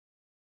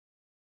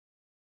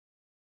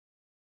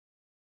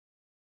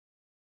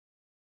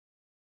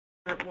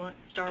Star one.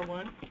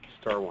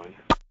 Star one.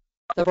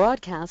 The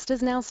broadcast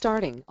is now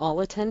starting. All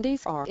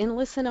attendees are in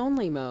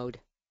listen-only mode.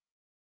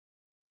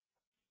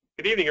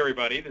 Good evening,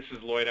 everybody. This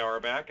is Loyd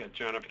Auerbach at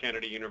John F.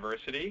 Kennedy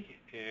University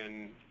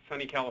in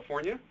sunny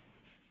California.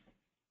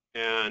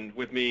 And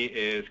with me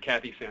is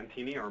Kathy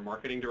Santini, our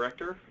marketing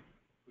director,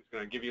 who's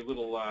going to give you a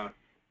little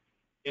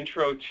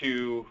intro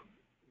to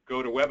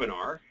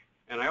GoToWebinar.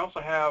 And I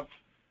also have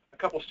a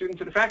couple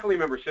students and faculty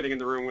members sitting in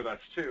the room with us,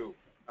 too,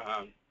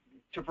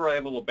 to provide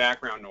a little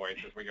background noise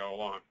as we go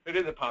along. It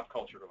is a pop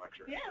culture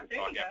lecture. Yeah,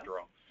 there you go. After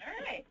all.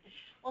 All right.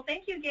 Well,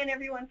 thank you again,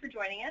 everyone, for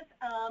joining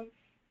us.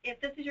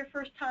 If this is your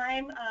first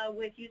time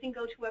with using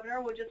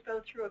GoToWebinar, we'll just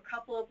go through a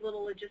couple of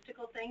little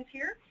logistical things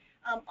here.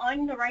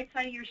 On the right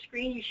side of your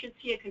screen, you should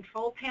see a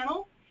control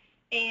panel.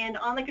 And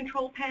on the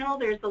control panel,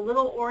 there's the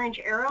little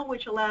orange arrow,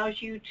 which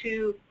allows you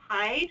to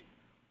hide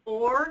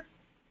or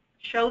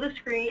show the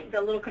screen, the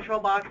little control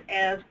box,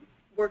 as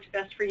works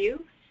best for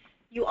you.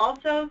 You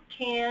also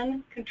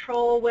can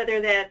control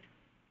whether that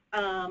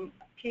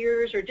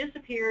appears or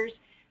disappears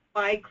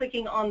by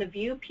clicking on the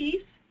view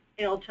piece.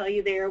 It'll tell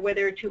you there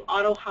whether to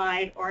auto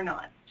hide or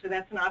not. So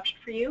that's an option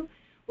for you.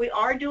 We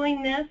are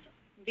doing this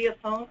via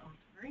phone. Oh,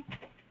 sorry.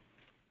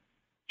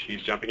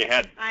 She's jumping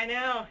ahead. I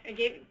know. I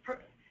gave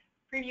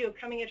preview of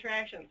coming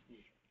attractions.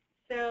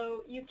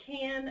 So you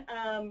can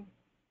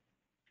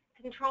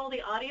control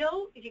the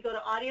audio. If you go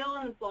to audio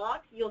on the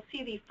block, you'll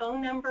see the phone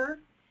number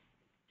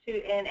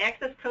and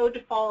access code to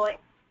call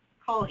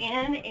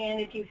in.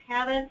 And if you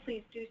haven't,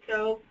 please do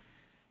so.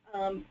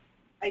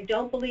 I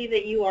don't believe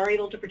that you are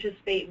able to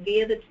participate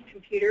via the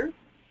computer.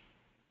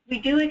 We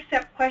do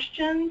accept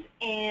questions,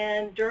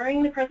 and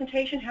during the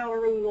presentation,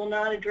 however, we will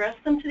not address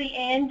them to the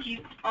end.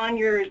 On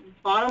your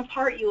bottom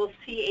part, you will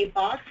see a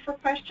box for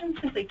questions.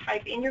 Simply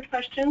type in your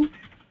questions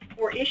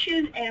or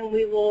issues, and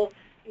we will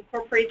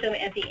incorporate them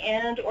at the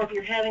end. Or if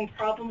you're having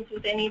problems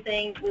with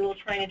anything, we will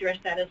try and address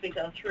that as we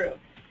go through.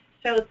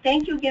 So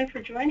thank you again for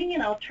joining,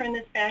 and I'll turn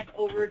this back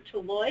over to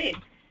Loyd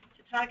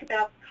to talk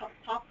about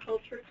pop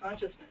culture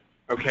consciousness.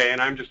 Okay,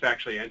 and I'm just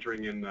actually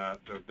entering in the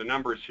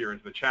numbers here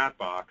into the chat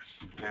box,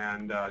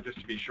 and just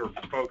to be sure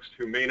for folks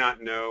who may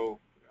not know,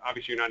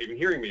 obviously you're not even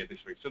hearing me at this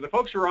week. So the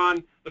folks who are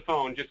on the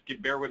phone, just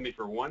bear with me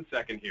for 1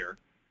 second here,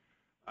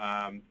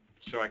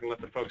 so I can let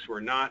the folks who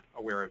are not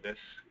aware of this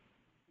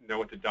know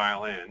what to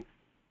dial in.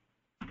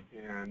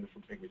 And this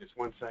will take me just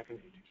 1 second.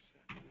 8,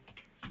 2, 7,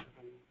 7,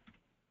 300.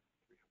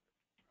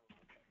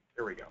 Okay,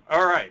 there we go.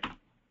 All right.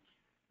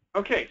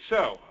 Okay,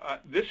 so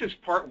this is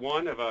part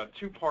one of a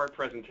two-part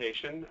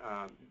presentation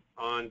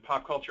on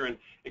pop culture and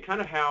kind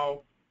of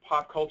how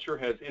pop culture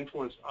has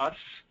influenced us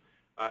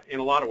in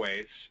a lot of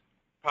ways.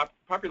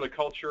 Popular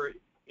culture,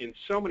 in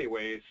so many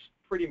ways,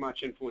 pretty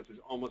much influences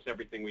almost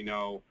everything we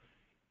know,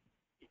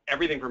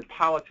 everything from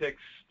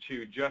politics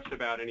to just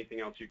about anything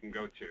else you can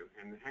go to.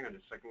 And hang on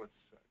just a second, let's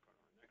go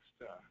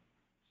to our next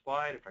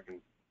slide, if I can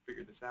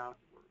figure this out.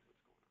 What's going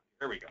on?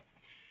 There we go.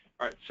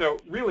 All right, so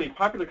really,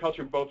 popular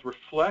culture both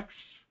reflects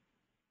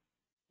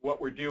what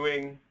we're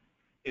doing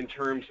in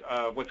terms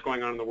of what's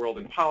going on in the world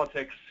in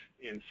politics,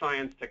 in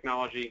science,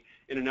 technology,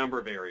 in a number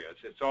of areas.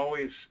 It's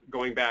always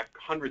going back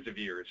hundreds of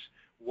years.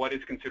 What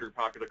is considered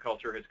popular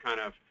culture has kind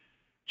of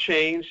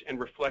changed and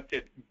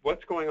reflected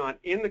what's going on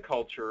in the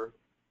culture,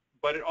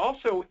 but it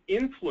also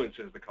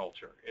influences the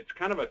culture. It's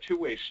kind of a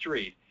two-way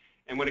street.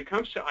 And when it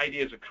comes to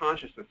ideas of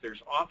consciousness,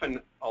 there's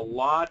often a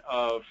lot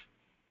of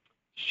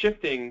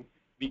shifting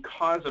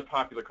because of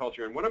popular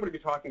culture. And what I'm going to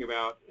be talking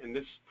about in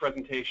this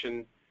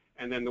presentation,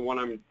 and then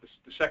the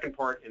second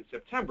part in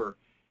September,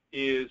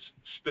 is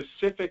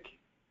specific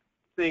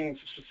things,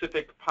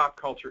 specific pop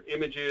culture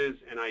images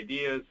and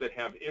ideas that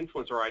have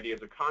influenced our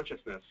ideas of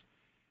consciousness,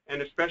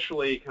 and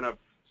especially kind of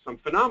some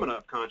phenomena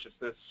of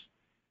consciousness,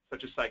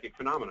 such as psychic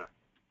phenomena.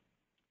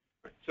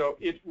 So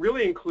it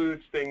really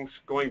includes things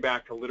going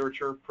back to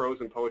literature, prose,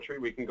 and poetry.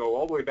 We can go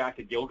all the way back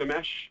to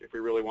Gilgamesh if we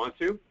really want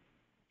to,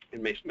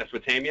 in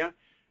Mesopotamia.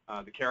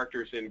 The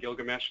characters in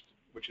Gilgamesh,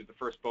 which is the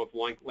first both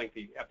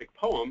lengthy epic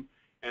poem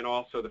and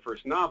also the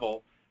first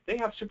novel, they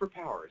have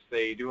superpowers.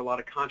 They do a lot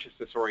of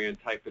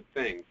consciousness-oriented type of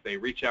things. They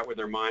reach out with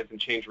their minds and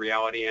change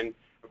reality, and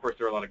of course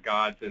there are a lot of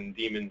gods and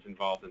demons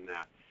involved in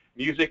that.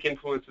 Music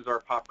influences our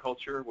pop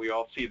culture. We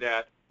all see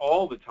that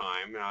all the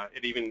time.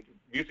 Even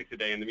music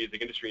today and the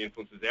music industry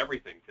influences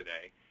everything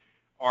today.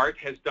 Art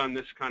has done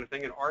this kind of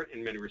thing, and art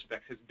in many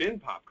respects has been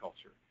pop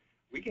culture.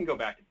 We can go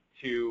back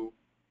to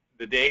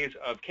the days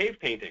of cave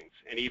paintings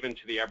and even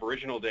to the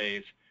Aboriginal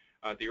days,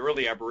 the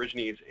early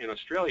Aborigines in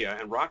Australia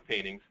and rock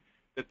paintings,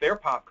 that their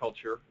pop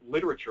culture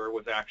literature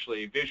was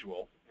actually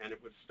visual, and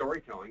it was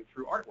storytelling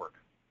through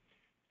artwork.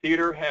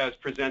 Theater has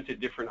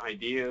presented different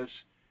ideas,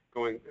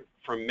 going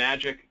from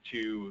magic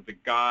to the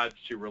gods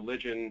to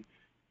religion,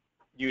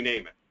 you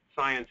name it,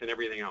 science and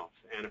everything else.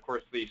 And of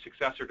course, the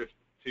successor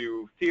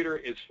to theater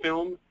is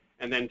film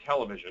and then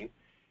television.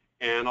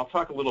 And I'll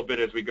talk a little bit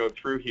as we go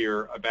through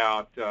here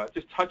about,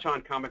 just touch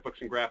on comic books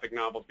and graphic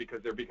novels,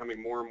 because they're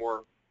becoming more and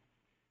more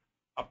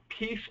a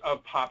piece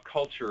of pop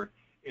culture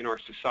in our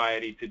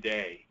society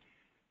today.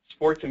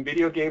 Sports and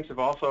video games have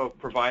also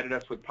provided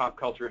us with pop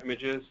culture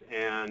images,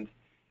 and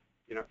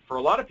for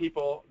a lot of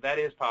people, that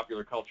is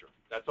popular culture.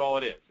 That's all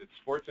it is. It's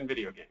sports and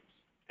video games.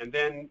 And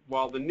then,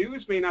 while the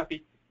news may not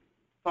be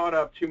thought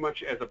of too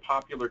much as a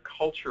popular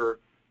culture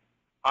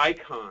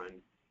icon,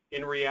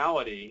 in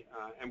reality,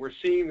 and we're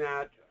seeing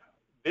that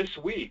this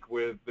week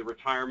with the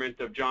retirement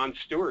of Jon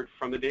Stewart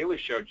from The Daily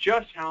Show,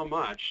 just how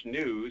much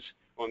news,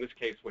 well, in this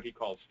case, what he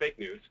calls fake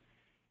news,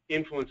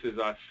 influences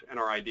us and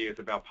our ideas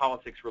about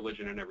politics,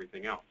 religion, and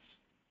everything else.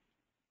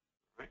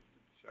 All right,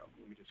 so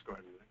let me just go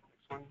ahead and the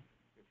next one.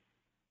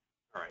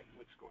 All right,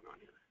 what's going on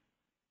here?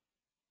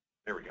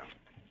 There we go.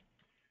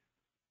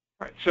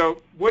 All right,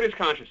 so what is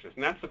consciousness?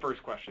 And that's the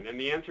first question. And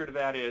the answer to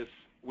that is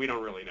we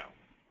don't really know.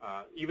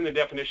 Even the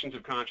definitions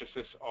of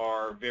consciousness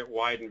are very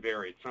wide and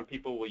varied. Some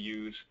people will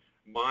use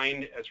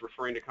mind as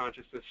referring to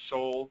consciousness,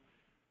 soul,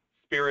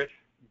 spirit,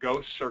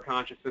 ghosts or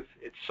consciousness.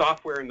 It's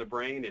software in the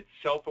brain. It's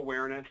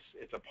self-awareness.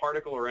 It's a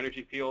particle or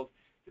energy field.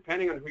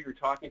 Depending on who you're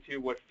talking to,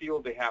 what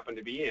field they happen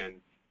to be in,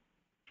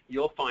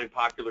 you'll find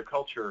popular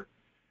culture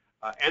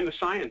and the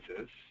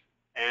sciences,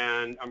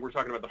 and we're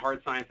talking about the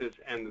hard sciences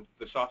and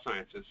the soft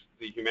sciences,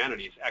 the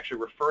humanities, actually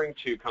referring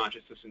to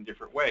consciousness in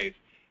different ways.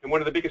 And one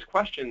of the biggest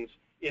questions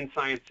in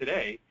science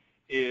today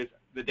is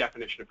the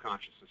definition of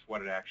consciousness,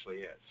 what it actually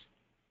is.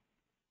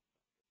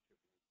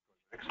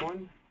 Next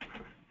one. All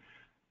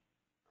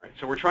right,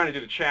 so we're trying to do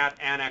the chat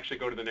and actually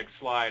go to the next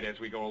slide as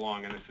we go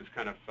along, and this is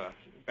kind of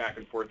back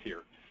and forth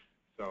here.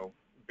 So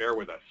bear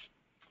with us.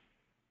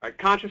 All right,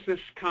 consciousness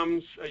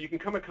comes, you can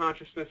come at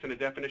consciousness in a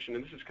definition,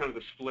 and this is kind of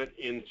the split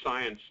in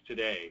science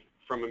today.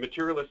 From a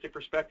materialistic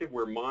perspective,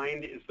 where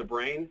mind is the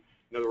brain,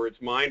 in other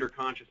words, mind or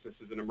consciousness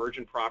is an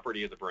emergent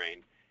property of the brain.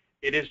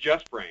 It is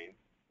just brain.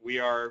 We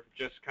are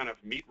just kind of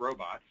meat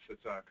robots.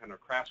 It's a kind of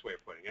crass way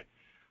of putting it.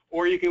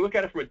 Or you can look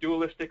at it from a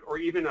dualistic or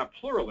even a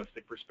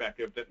pluralistic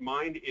perspective, that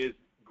mind is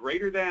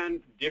greater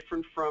than,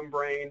 different from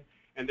brain,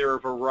 and there are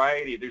a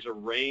variety, there's a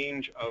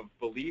range of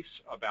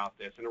beliefs about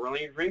this, and a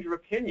range of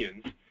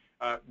opinions,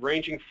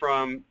 ranging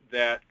from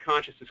that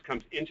consciousness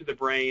comes into the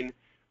brain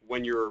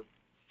when you're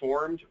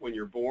formed, when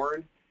you're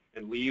born,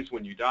 and leaves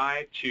when you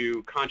die,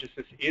 to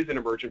consciousness is an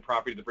emergent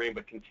property of the brain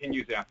but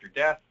continues after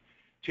death,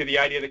 to the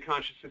idea that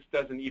consciousness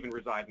doesn't even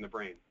reside in the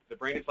brain. The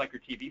brain is like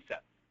your TV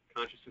set.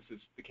 Consciousness is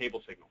the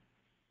cable signal.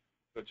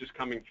 So it's just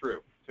coming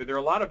through. So there are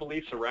a lot of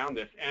beliefs around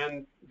this,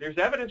 and there's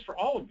evidence for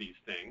all of these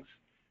things.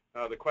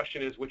 The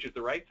question is, which is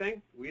the right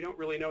thing? We don't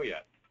really know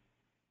yet.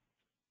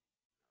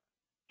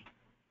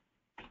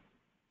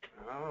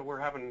 We're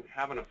having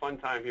a fun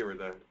time here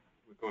with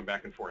going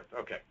back and forth.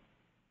 Okay,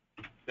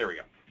 there we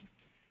go. All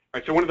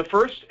right, so one of the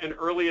first and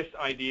earliest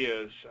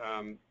ideas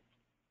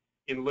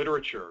in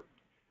literature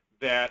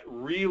that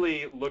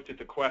really looked at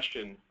the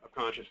question of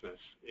consciousness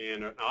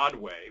in an odd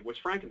way was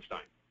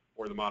Frankenstein,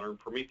 or the modern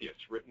Prometheus,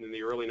 written in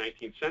the early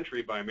 19th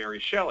century by Mary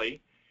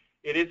Shelley.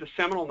 It is a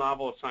seminal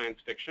novel of science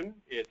fiction.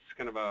 It's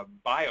kind of a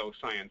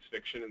bio-science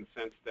fiction in the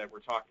sense that we're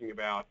talking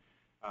about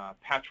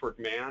patchwork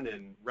man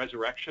and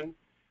resurrection,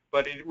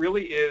 but it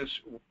really is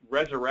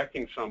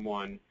resurrecting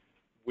someone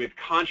with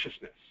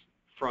consciousness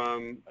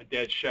from a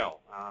dead shell.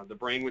 The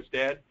brain was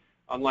dead.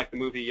 Unlike the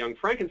movie Young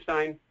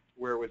Frankenstein,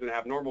 where it was an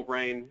abnormal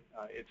brain,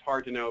 it's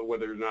hard to know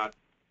whether or not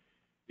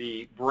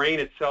the brain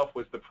itself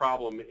was the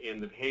problem in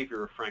the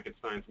behavior of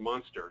Frankenstein's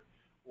monster,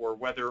 or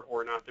whether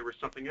or not there was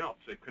something else.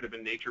 It could have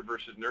been nature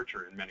versus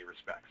nurture in many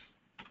respects.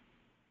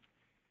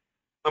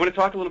 I'm going to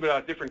talk a little bit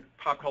about different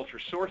pop culture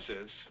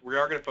sources. We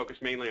are going to focus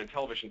mainly on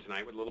television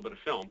tonight with a little bit of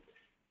film,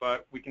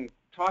 but we can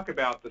talk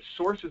about the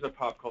sources of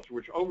pop culture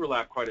which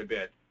overlap quite a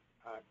bit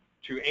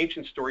to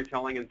ancient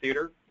storytelling and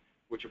theater,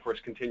 which of course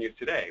continues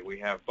today. We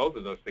have both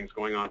of those things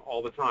going on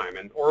all the time,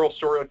 and oral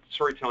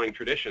storytelling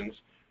traditions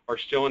are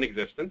still in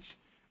existence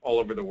all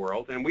over the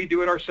world, and we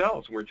do it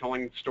ourselves. We're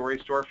telling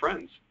stories to our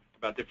friends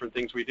about different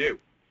things we do.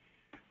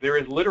 There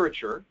is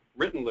literature,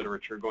 written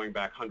literature, going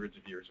back hundreds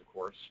of years, of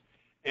course,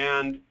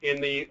 and in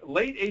the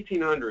late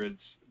 1800s,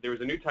 there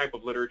was a new type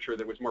of literature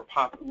that was more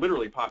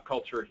literally pop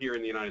culture here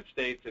in the United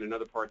States and in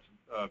other parts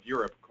of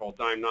Europe, called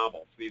dime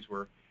novels. These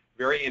were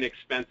very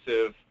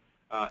inexpensive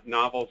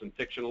novels and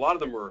fiction. A lot of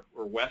them were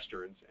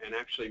Westerns, and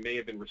actually may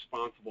have been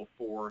responsible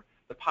for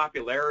the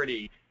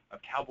popularity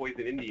of cowboys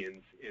and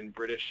Indians in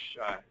British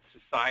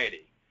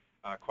society,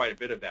 quite a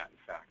bit of that, in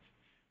fact.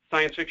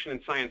 Science fiction and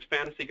science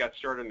fantasy got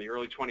started in the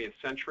early 20th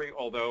century,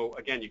 although,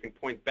 again, you can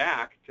point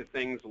back to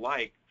things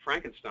like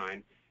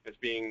Frankenstein as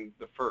being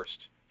the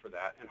first for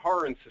that. And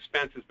horror and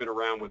suspense has been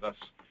around with us,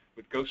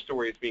 with ghost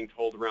stories being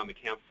told around the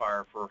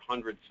campfire for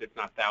hundreds, if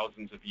not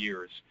thousands of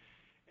years.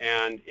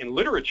 And in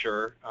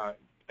literature,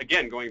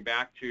 again, going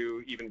back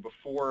to even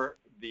before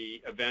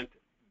the event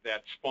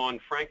that spawned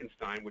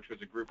Frankenstein, which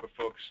was a group of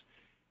folks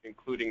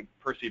including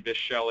Percy Bysshe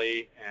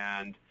Shelley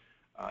and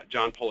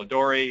John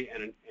Polidori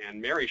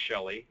and Mary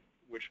Shelley,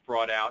 which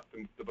brought out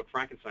the book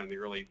Frankenstein in the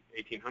early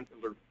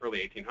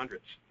 1800s.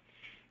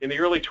 In the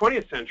early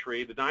 20th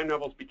century, the dime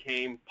novels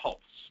became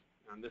pulps.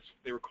 And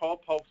they were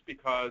called pulps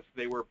because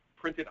they were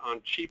printed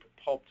on cheap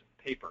pulped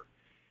paper.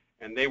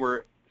 And they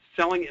were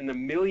selling in the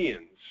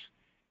millions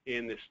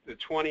in the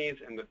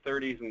 20s and the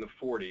 30s and the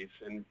 40s,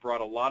 and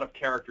brought a lot of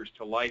characters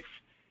to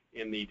life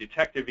in the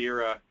detective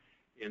era,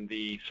 in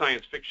the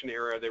science fiction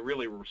era. They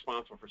really were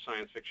responsible for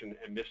science fiction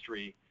and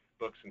mystery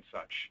books and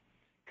such.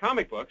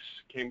 Comic books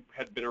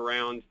had been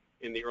around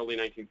in the early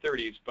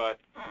 1930s, but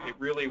it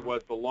really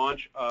was the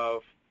launch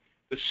of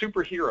the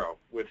superhero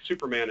with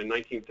Superman in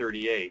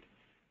 1938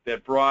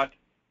 that brought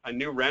a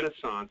new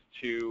renaissance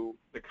to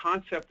the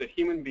concept that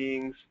human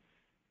beings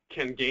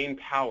can gain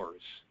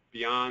powers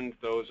beyond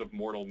those of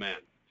mortal men,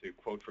 to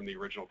quote from the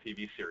original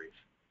TV series.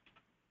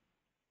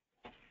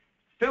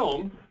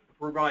 Film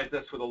provides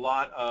us with a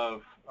lot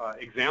of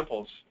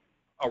examples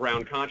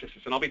around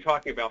consciousness, and I'll be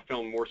talking about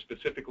film more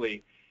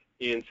specifically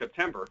in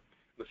September,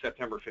 the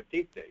September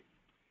 15th date.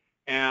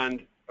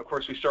 And of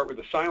course, we start with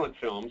the silent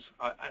films.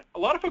 A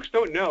lot of folks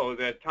don't know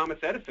that Thomas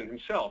Edison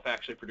himself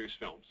actually produced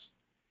films.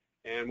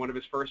 And one of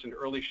his first and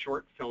early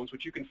short films,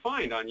 which you can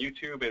find on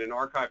YouTube and in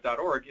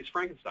archive.org, is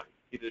Frankenstein.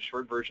 He did a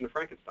short version of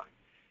Frankenstein.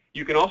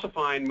 You can also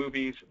find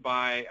movies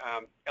by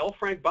L.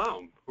 Frank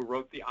Baum, who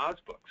wrote the Oz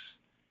books.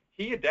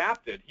 He had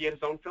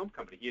his own film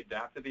company. He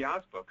adapted the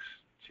Oz books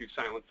to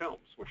silent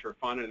films, which are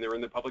fun, and they're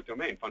in the public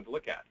domain, fun to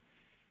look at.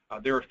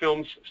 There are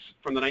films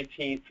from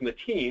the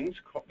teens.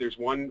 There's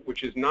one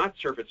which is not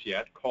surfaced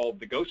yet called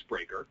The Ghost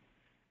Breaker.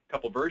 A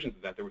couple versions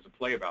of that. There was a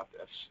play about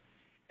this.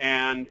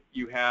 And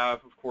you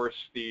have, of course,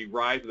 the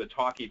rise of the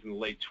talkies in the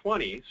late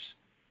 20s,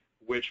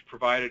 which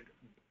provided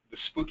the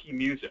spooky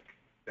music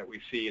that we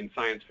see in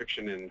science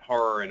fiction and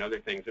horror and other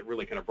things that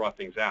really kind of brought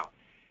things out.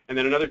 And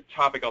then another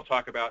topic I'll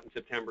talk about in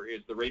September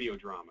is the radio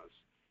dramas,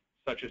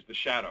 such as The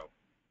Shadow.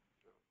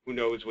 Who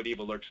knows what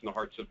evil lurks in the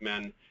hearts of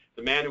men?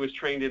 The man who was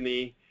trained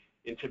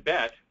in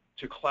Tibet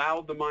to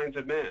cloud the minds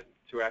of men,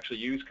 to actually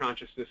use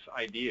consciousness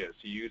ideas,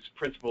 to use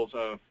principles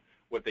of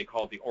what they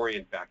called the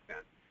Orient back then,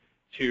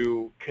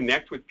 to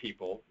connect with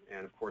people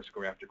and, of course,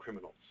 go after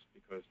criminals,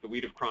 because the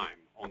weed of crime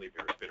only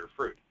bears bitter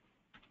fruit.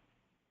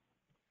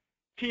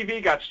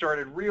 TV got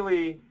started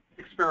really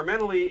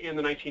experimentally in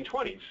the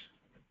 1920s.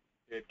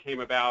 It came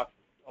about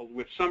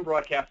with some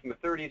broadcasts in the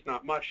 30s,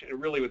 not much, and it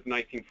really was the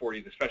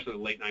 1940s, especially the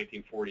late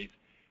 1940s,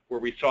 where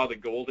we saw the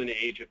golden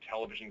age of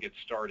television get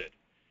started.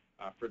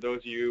 For those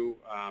of you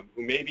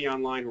who may be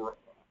online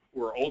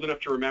who are old enough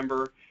to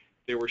remember,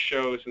 there were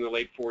shows in the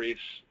late 40s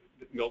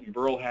that Milton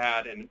Berle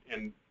had,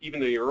 and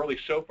even the early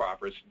soap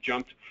operas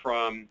jumped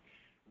from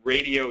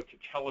radio to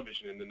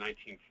television in the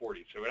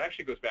 1940s. So it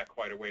actually goes back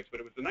quite a ways, but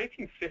it was the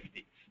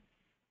 1950s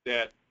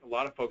that a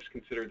lot of folks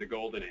considered the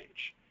golden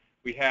age.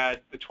 We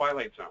had The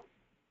Twilight Zone,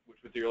 which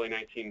was the early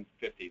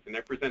 1950s, and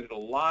that presented a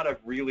lot of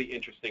really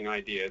interesting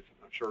ideas.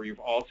 I'm sure you've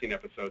all seen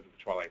episodes of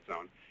The Twilight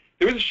Zone.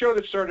 There was a show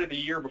that started a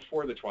year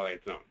before The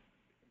Twilight Zone,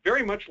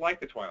 very much like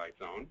The Twilight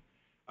Zone.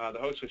 The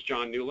host was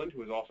John Newland,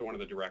 who was also one of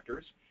the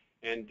directors,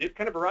 and did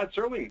kind of a Rod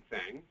Serling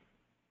thing.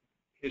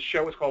 His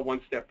show was called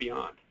One Step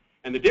Beyond.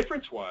 And the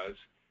difference was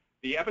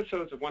the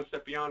episodes of One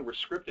Step Beyond were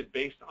scripted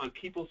based on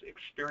people's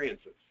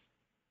experiences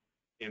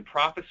in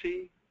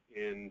prophecy,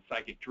 in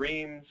psychic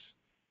dreams,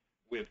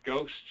 with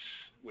ghosts,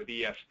 with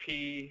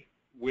ESP,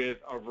 with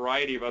a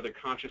variety of other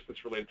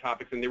consciousness-related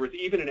topics. And there was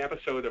even an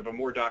episode of a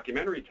more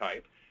documentary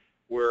type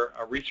where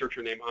a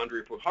researcher named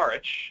Andrei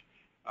Puharich,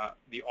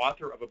 the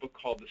author of a book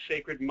called The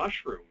Sacred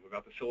Mushroom,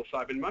 about the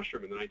psilocybin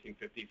mushroom in the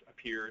 1950s,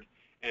 appeared.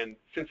 And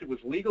since it was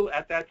legal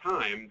at that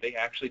time, they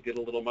actually did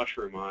a little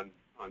mushroom on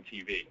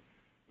TV,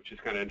 which is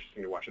kind of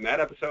interesting to watch. And that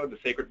episode, The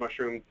Sacred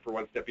Mushroom for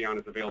One Step Beyond,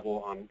 is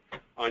available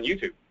on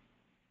YouTube.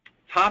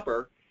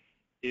 Topper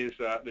is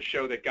the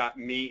show that got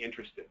me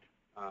interested.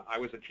 I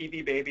was a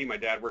TV baby. My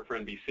dad worked for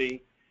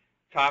NBC.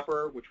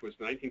 Topper, which was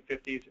the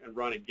 1950s and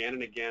run again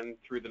and again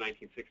through the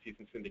 1960s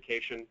in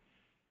syndication,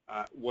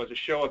 was a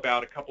show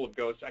about a couple of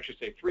ghosts, I should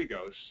say 3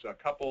 ghosts, a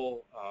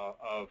couple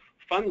of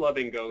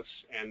fun-loving ghosts,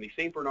 and the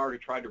St. Bernard who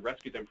tried to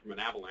rescue them from an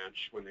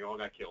avalanche when they all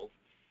got killed.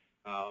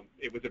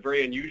 It was a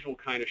very unusual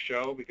kind of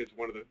show because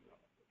one of the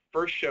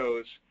first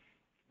shows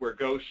where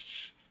ghosts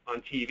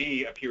on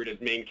TV appeared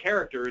as main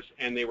characters,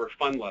 and they were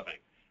fun-loving.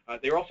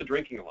 They were also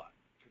drinking a lot.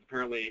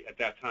 Apparently, at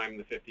that time in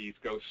the 50s,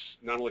 ghosts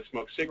not only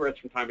smoked cigarettes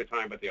from time to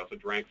time, but they also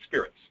drank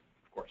spirits,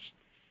 of course.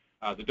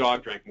 The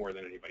dog drank more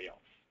than anybody else.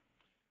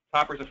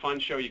 Topper's a fun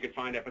show. You can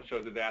find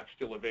episodes of that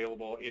still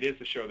available. It is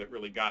the show that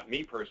really got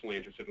me personally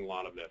interested in a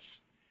lot of this.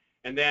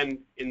 And then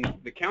in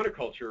the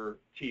counterculture,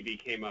 TV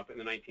came up in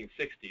the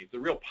 1960s. The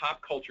real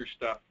pop culture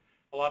stuff,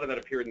 a lot of that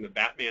appeared in the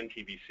Batman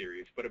TV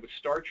series, but it was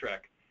Star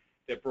Trek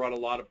that brought a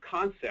lot of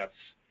concepts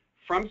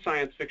from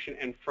science fiction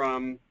and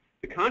from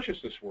the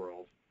consciousness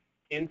world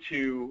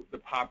into the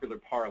popular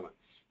parlance.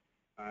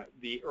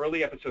 The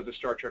early episodes of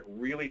Star Trek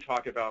really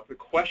talk about the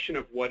question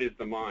of what is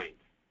the mind.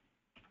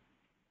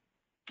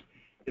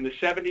 In the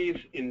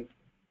 70s, in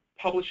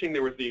publishing,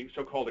 there was the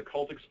so-called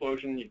occult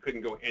explosion. You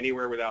couldn't go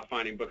anywhere without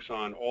finding books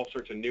on all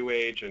sorts of New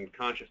Age and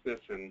consciousness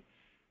and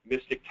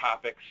mystic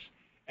topics,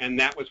 and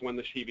that was when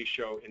the TV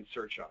show In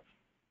Search Of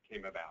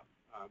came about,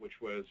 which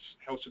was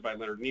hosted by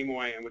Leonard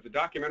Nimoy and was a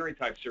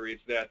documentary-type series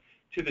that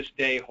to this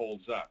day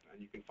holds up,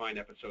 and you can find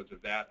episodes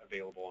of that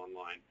available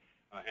online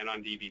and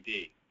on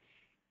DVD.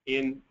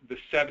 In the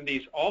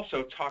 70s,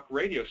 also, talk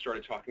radio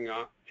started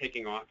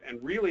taking off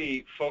and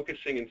really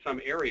focusing in some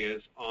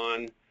areas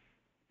on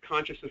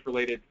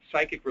consciousness-related,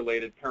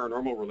 psychic-related,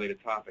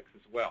 paranormal-related topics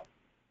as well.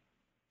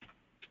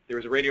 There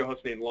was a radio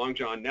host named Long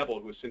John Neville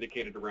who was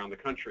syndicated around the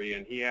country,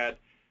 and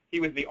he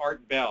was the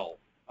Art Bell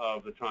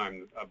of the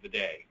time of the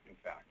day, in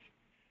fact.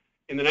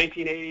 In the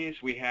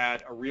 1980s, we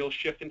had a real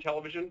shift in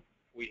television.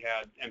 We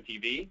had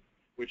MTV,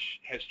 which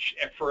has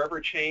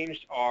forever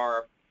changed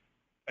our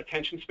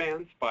attention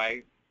spans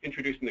by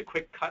introducing the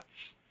quick cuts.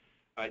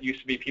 It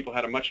used to be people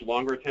had a much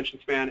longer attention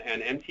span,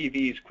 and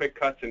MTV's quick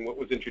cuts and what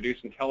was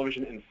introduced in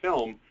television and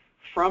film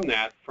from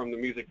the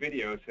music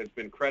videos, has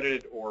been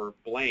credited or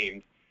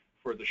blamed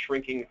for the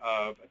shrinking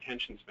of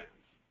attention spans,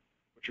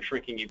 which are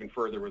shrinking even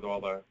further with all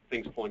the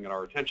things pulling at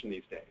our attention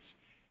these days.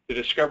 The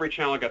Discovery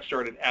Channel got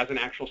started as an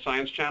actual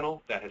science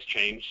channel. That has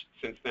changed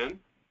since then,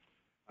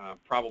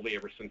 probably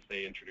ever since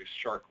they introduced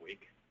Shark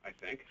Week, I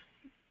think.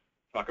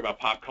 Talk about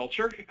pop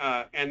culture.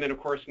 And then, of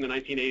course, in the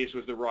 1980s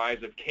was the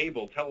rise of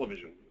cable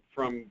television,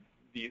 from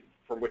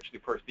which,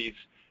 of course, these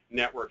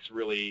networks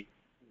really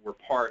were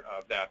part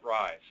of that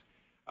rise.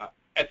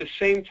 At the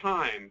same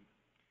time,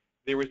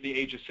 there was the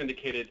age of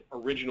syndicated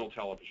original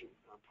television.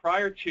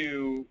 Prior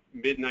to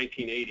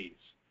mid-1980s,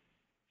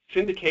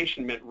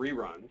 syndication meant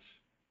reruns,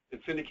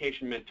 and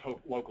syndication meant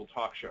local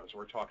talk shows,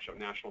 or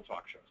national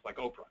talk shows, like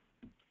Oprah.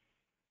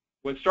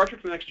 When Star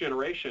Trek: The Next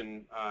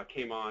Generation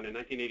came on in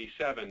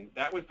 1987,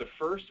 that was the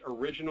first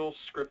original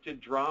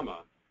scripted drama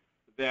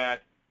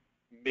that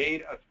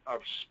made a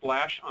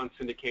splash on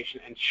syndication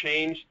and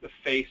changed the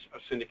face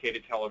of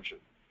syndicated television.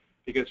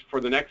 Because for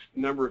the next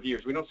number of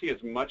years, we don't see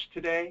as much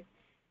today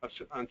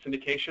on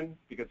syndication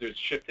because there's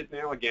shifted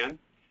now again,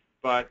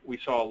 but we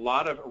saw a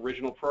lot of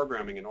original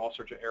programming in all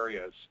sorts of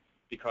areas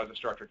because of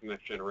Star Trek: The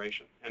Next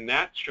Generation. And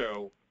that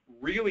show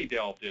really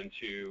delved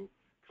into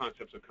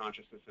concepts of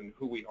consciousness and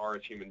who we are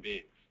as human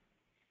beings.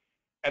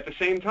 At the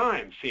same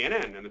time,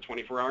 CNN and the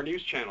 24-hour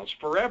news channels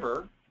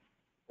forever,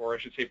 or I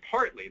should say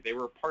partly, they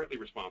were partly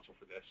responsible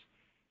for this,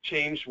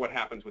 changed what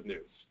happens with news.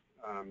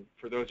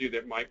 For those of you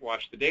that might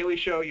watch The Daily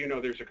Show, you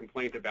know there's a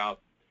complaint about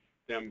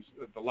them,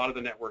 a lot of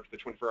the networks, the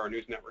 24-hour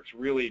news networks,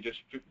 really just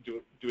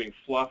doing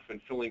fluff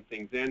and filling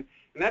things in.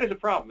 And that is a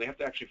problem. They have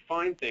to actually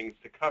find things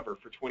to cover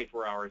for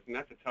 24 hours, and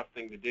that's a tough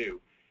thing to do.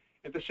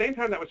 At the same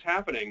time that was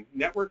happening,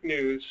 network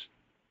news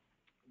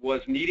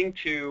was needing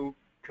to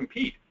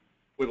compete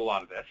with a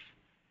lot of this.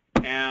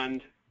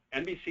 And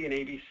NBC and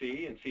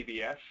ABC and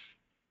CBS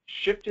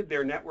shifted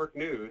their network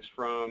news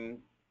from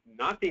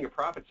not being a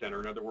profit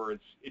center, in other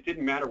words, it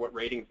didn't matter what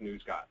ratings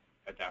news got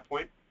at that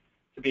point,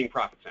 to being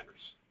profit centers,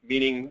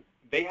 meaning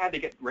they had to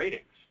get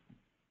ratings.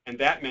 And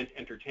that meant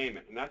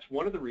entertainment. And that's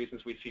one of the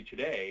reasons we see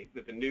today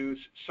that the news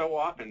so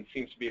often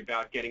seems to be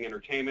about getting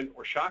entertainment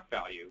or shock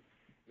value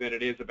than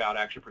it is about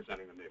actually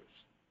presenting the news.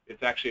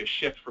 It's actually a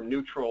shift from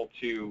neutral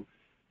to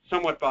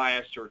somewhat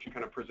biased, or to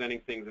kind of presenting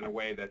things in a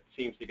way that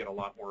seems to get a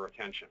lot more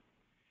attention.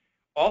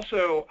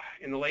 Also,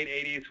 in the late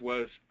 80s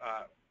was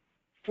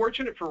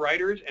fortunate for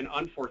writers and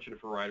unfortunate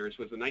for writers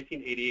was the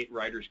 1988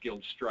 Writers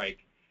Guild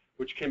strike,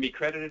 which can be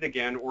credited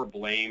again or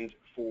blamed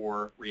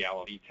for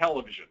reality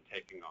television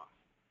taking off.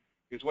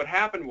 Because what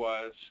happened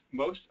was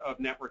most of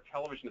network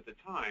television at the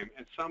time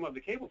and some of the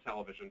cable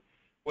television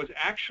was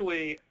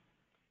actually,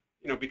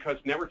 because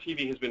network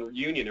TV has been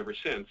union ever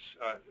since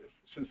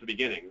the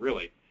beginning,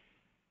 really.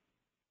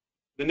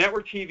 The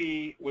network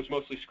TV was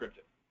mostly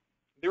scripted.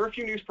 There were a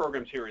few news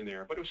programs here and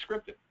there, but it was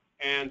scripted.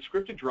 And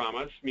scripted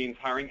dramas means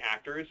hiring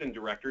actors and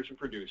directors and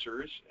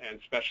producers and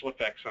special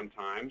effects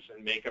sometimes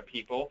and makeup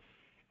people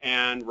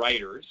and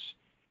writers.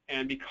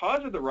 And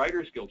because of the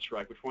Writers Guild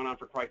strike, which went on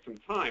for quite some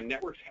time,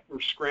 networks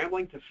were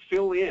scrambling to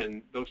fill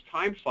in those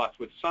time slots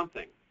with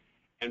something.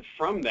 And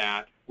from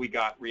that, we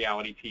got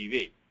reality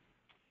TV.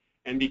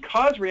 And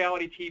because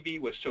reality TV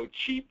was so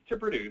cheap to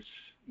produce,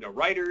 no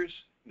writers,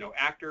 no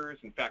actors,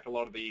 in fact, a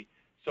lot of the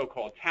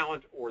so-called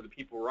talent or the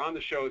people who were on the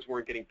shows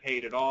weren't getting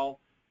paid at all,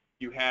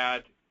 you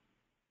had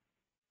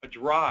a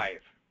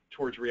drive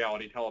towards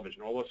reality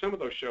television. Although some of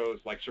those shows,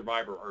 like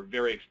Survivor, are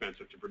very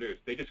expensive to produce,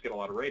 they just get a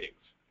lot of ratings.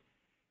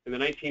 In the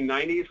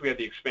 1990s, we had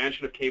the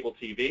expansion of cable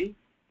TV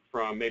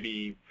from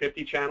maybe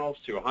 50 channels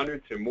to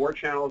 100 to more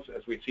channels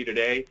as we see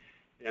today.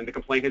 And the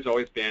complaint has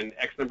always been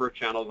X number of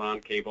channels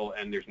on cable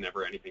and there's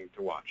never anything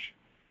to watch,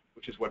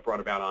 which is what brought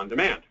about on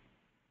demand.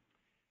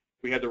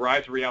 We had the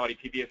rise of reality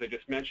TV, as I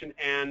just mentioned,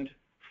 and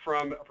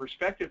from a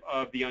perspective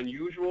of the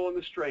unusual and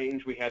the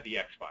strange, we had the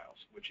X-Files,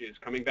 which is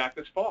coming back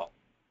this fall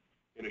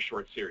in a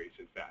short series,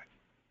 in fact.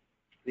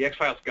 The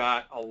X-Files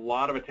got a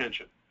lot of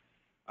attention.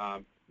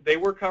 They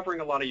were covering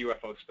a lot of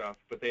UFO stuff,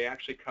 but they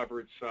actually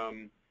covered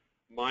some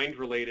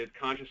mind-related,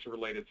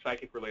 conscious-related,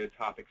 psychic-related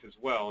topics as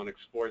well and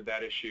explored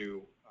that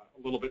issue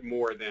a little bit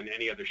more than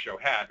any other show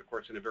had, of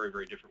course, in a very,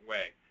 very different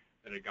way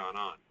that had gone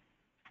on.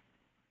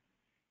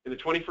 In the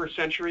 21st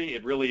century,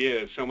 it really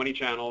is so many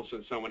channels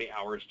and so many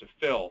hours to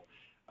fill.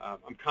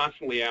 I'm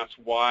constantly asked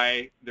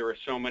why there are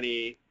so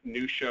many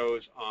new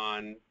shows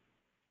on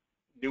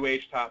New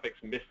Age topics,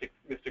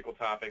 mystical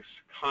topics,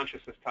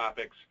 consciousness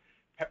topics,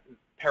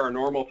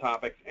 paranormal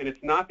topics, and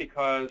it's not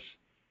because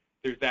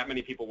there's that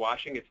many people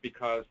watching, it's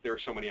because there are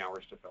so many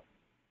hours to fill.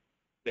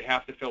 They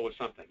have to fill with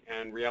something,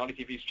 and reality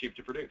TV is cheap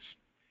to produce.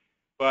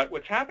 But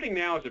what's happening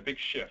now is a big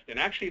shift, and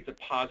actually it's a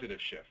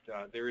positive shift.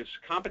 There is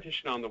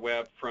competition on the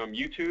web from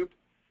YouTube,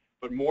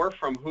 but more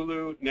from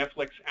Hulu,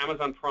 Netflix,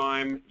 Amazon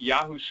Prime,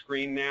 Yahoo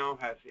Screen now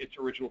has its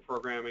original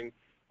programming.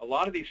 A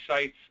lot of these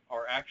sites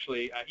are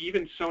actually,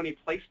 even Sony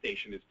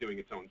PlayStation is doing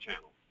its own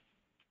channel,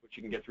 which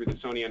you can get through the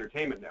Sony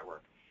Entertainment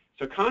Network.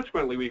 So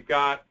consequently, we've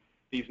got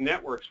these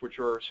networks, which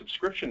are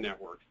subscription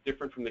networks,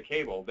 different from the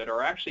cable, that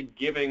are actually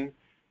giving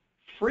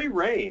free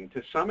rein,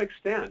 to some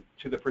extent,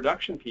 to the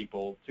production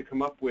people to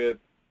come up with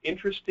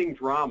interesting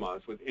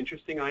dramas, with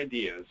interesting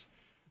ideas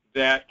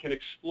that can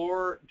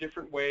explore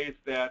different ways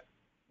that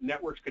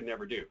networks could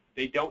never do.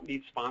 They don't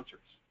need sponsors.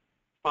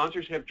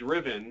 Sponsors have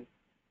driven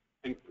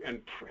and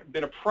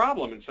been a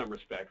problem in some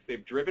respects.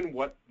 They've driven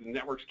what the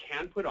networks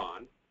can put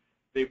on.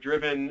 They've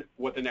driven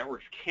what the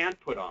networks can't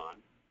put on.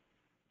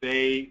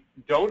 They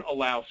don't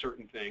allow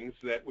certain things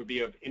that would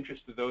be of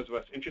interest to those of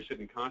us interested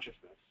in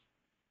consciousness.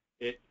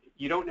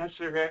 You don't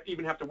necessarily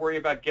even have to worry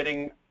about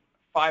getting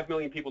 5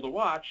 million people to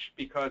watch,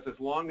 because as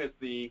long as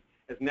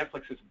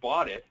Netflix has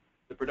bought it,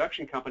 the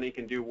production company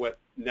can do what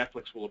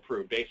Netflix will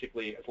approve.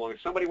 Basically, as long as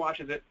somebody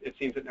watches it, it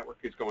seems that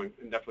Netflix is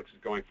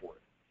going for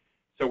it.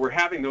 So we're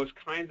having those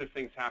kinds of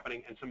things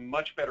happening, and some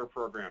much better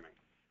programming,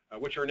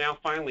 which are now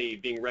finally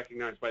being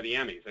recognized by the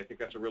Emmys. I think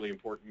that's a really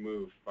important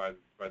move by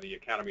the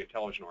Academy of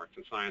Television Arts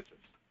and Sciences.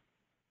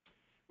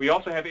 We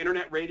also have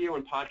internet radio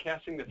and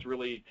podcasting that's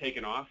really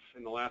taken off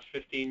in the last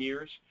 15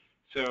 years.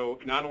 So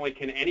not only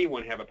can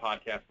anyone have a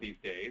podcast these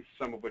days,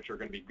 some of which are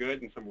going to be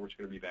good and some of which are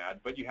going to be bad,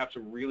 but you have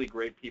some really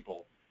great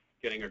people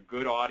getting a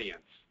good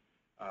audience.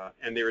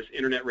 And there's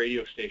internet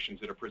radio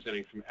stations that are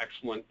presenting some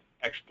excellent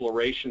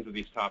explorations of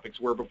these topics,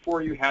 where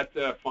before you had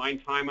to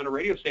find time on a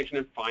radio station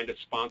and find a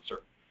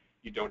sponsor.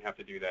 You don't have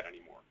to do that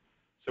anymore.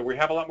 So we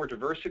have a lot more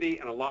diversity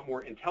and a lot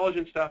more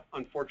intelligent stuff.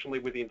 Unfortunately,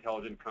 with the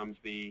intelligent comes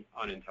the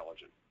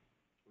unintelligent.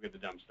 We get the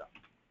dumb stuff.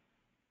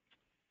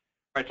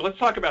 All right, so let's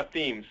talk about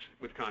themes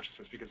with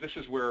consciousness, because this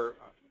is where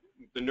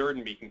the nerd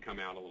in me can come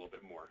out a little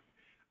bit more.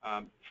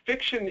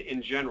 Fiction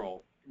in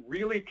general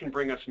really can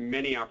bring us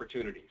many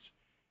opportunities.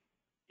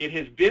 It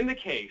has been the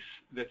case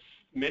that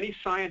many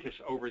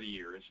scientists over the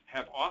years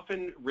have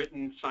often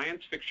written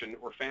science fiction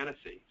or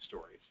fantasy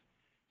stories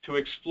to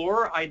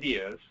explore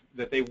ideas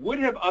that they would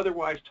have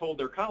otherwise told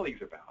their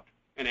colleagues about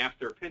and asked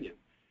their opinion,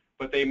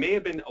 but they may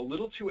have been a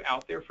little too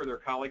out there for their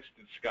colleagues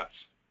to discuss.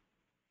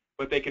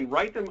 But they can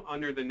write them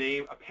under the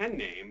name, a pen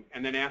name,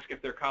 and then ask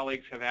if their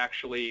colleagues have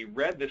actually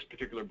read this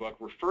particular book,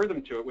 refer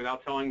them to it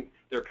without telling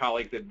their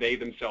colleagues that they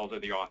themselves are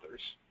the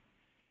authors.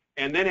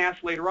 And then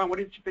ask later on, what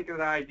did you think of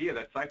that idea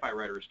that sci-fi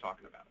writer is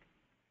talking about?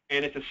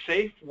 And it's a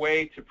safe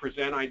way to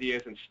present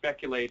ideas and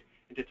speculate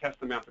and to test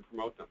them out to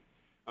promote them.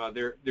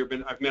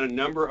 I've met a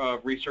number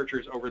of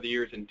researchers over the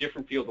years in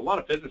different fields, a lot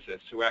of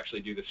physicists who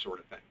actually do this sort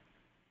of thing.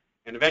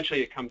 And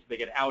eventually they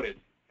get outed.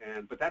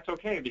 But that's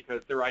okay,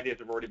 because their ideas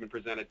have already been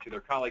presented to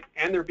their colleagues,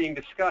 and they're being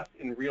discussed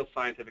in real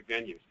scientific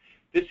venues.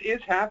 This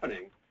is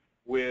happening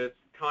with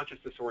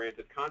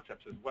consciousness-oriented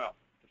concepts as well,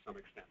 to some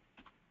extent.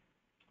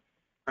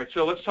 All right,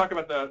 so let's talk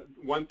about the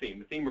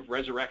theme of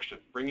resurrection,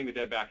 bringing the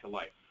dead back to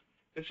life.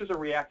 This is a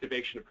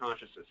reactivation of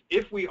consciousness.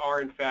 If we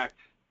are, in fact,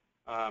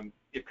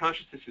 if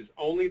consciousness is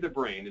only the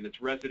brain, and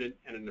it's resident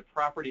and in the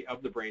property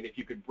of the brain, if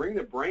you could bring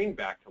the brain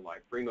back to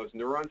life, bring those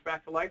neurons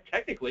back to life,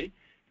 technically,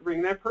 you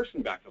bring that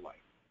person back to life,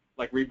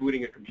 like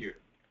rebooting a computer.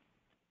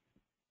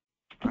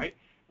 All right?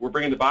 We're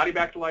bringing the body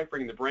back to life,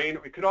 bringing the brain.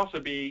 It could also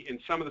be, in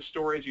some of the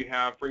stories you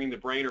have, bringing the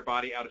brain or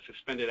body out of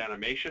suspended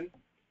animation.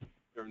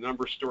 There are a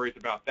number of stories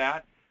about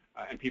that.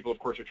 And people, of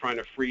course, are trying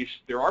to freeze.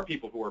 There are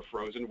people who are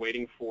frozen,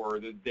 waiting for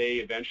the day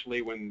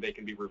eventually when they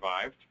can be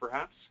revived,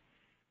 perhaps.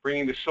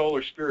 Bringing the soul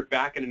or spirit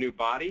back in a new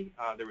body.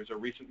 There was a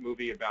recent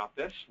movie about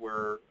this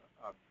where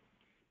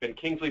Ben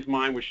Kingsley's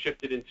mind was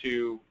shifted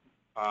into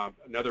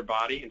another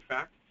body, in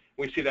fact.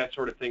 We see that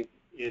sort of thing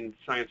in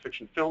science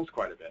fiction films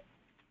quite a bit.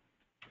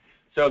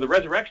 So the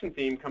resurrection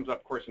theme comes up,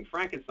 of course, in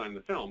Frankenstein in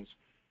the films.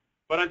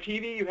 But on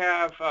TV, you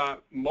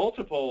have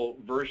multiple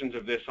versions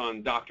of this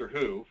on Doctor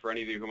Who, for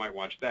any of you who might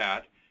watch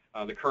that.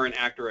 The current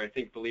actor, I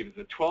think, believes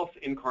the 12th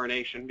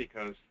incarnation,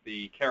 because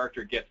the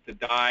character gets to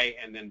die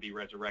and then be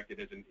resurrected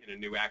as in a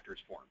new actor's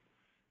form.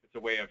 It's a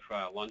way of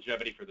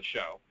longevity for the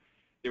show.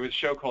 There was a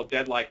show called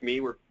Dead Like Me,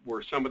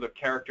 where some of the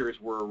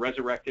characters were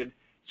resurrected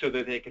so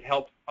that they could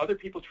help other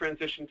people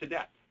transition to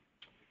death.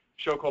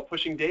 A show called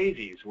Pushing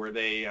Daisies, where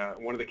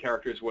one of the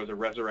characters was a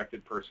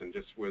resurrected person,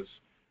 just was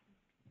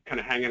kind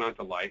of hanging on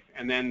to life.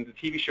 And then the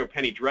TV show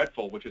Penny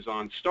Dreadful, which is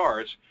on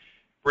Starz,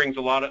 brings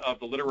a lot of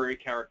the literary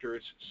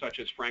characters, such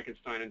as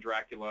Frankenstein and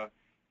Dracula,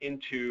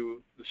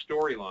 into the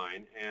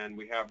storyline, and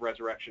we have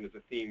resurrection as a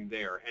theme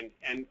there.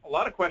 And a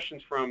lot of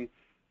questions from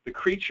the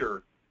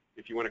creature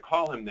if you want to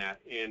call him that,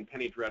 in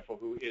Penny Dreadful,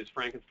 who is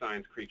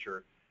Frankenstein's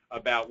creature,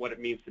 about what it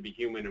means to be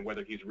human and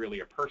whether he's really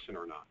a person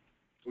or not.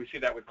 We see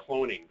that with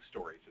cloning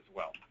stories as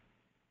well.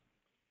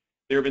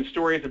 There have been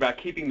stories about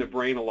keeping the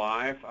brain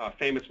alive. A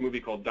famous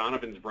movie called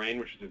Donovan's Brain,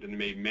 which has been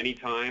made many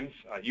times.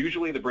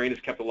 Usually the brain is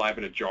kept alive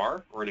in a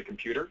jar or in a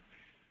computer.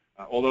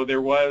 Although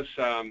there was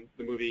the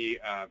movie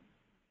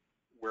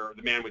where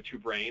The Man with Two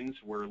Brains,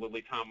 where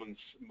Lily Tomlin's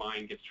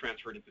mind gets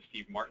transferred into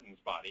Steve Martin's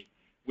body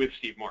with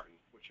Steve Martin,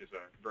 which is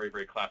a very,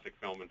 very classic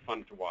film and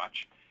fun to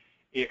watch.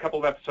 In a couple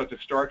of episodes of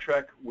Star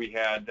Trek, we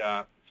had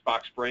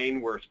Spock's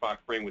brain, where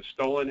Spock's brain was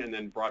stolen and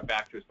then brought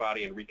back to his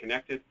body and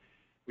reconnected.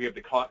 We have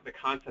the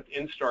concept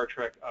in Star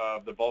Trek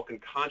of the Vulcan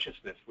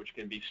consciousness, which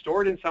can be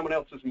stored in someone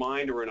else's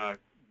mind or in a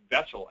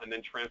vessel and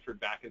then transferred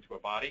back into a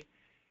body.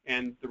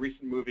 And the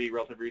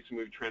relatively recent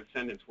movie,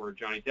 Transcendence, where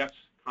Johnny Depp's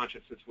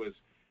consciousness was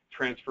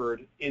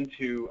transferred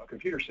into a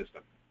computer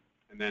system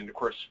and then, of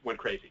course, went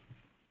crazy.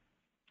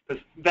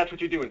 Because that's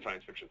what you do in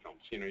science fiction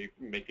films. You know, you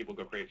make people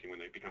go crazy when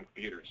they become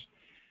computers.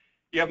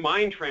 You have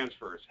mind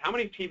transfers. How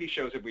many TV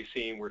shows have we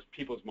seen where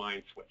people's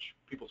minds switch?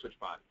 People switch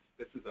bodies.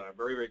 This is a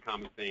very, very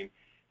common theme.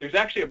 There's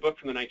actually a book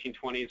from the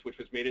 1920s which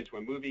was made into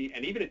a movie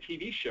and even a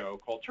TV show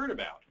called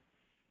Turnabout,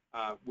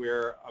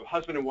 where a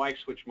husband and wife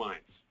switch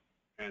minds.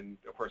 And,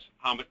 of course,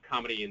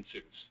 comedy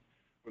ensues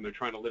when they're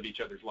trying to live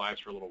each other's lives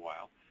for a little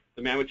while.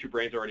 The Man with Two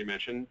Brains already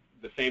mentioned.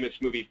 The famous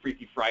movie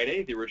Freaky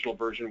Friday, the original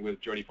version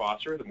with Jodie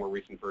Foster, the more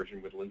recent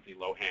version with Lindsay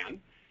Lohan.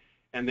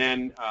 And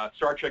then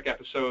Star Trek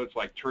episodes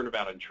like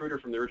Turnabout and Intruder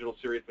from the original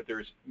series, but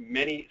there's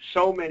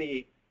so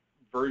many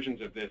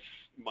versions of this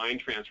mind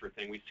transfer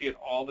thing. We see it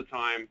all the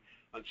time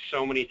on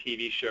so many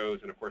TV shows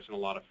and, of course, in a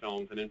lot of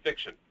films and in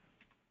fiction.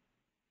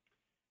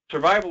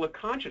 Survival of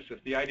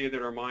consciousness, the idea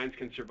that our minds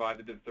can survive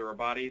the death of our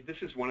body, this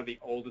is one of the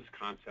oldest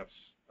concepts.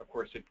 Of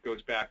course, it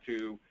goes back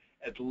to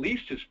at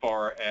least as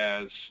far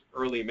as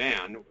early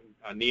man.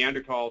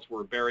 Neanderthals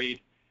were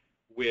buried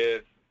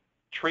with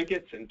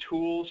trinkets and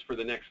tools for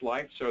the next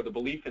life, so the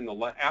belief in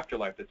the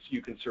afterlife that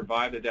you can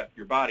survive the death of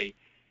your body,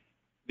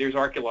 there's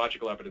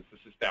archaeological evidence this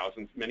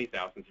is many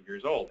thousands of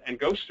years old. And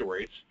ghost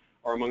stories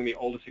are among the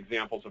oldest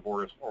examples of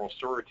oral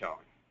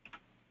storytelling.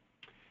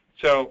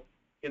 So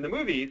in the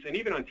movies, and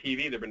even on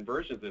TV, there have been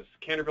versions of this.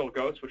 Canterville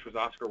Ghost, which was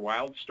Oscar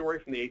Wilde's story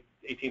from the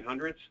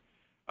 1800s,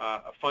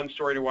 a fun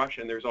story to watch,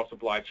 and there's also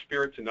Blithe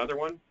Spirits, another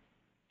one.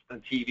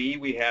 On TV,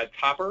 we had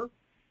Topper.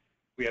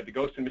 We had The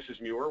Ghost and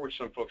Mrs. Muir, which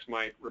some folks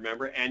might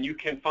remember, and you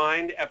can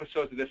find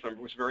episodes of this. I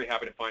was very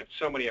happy to find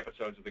so many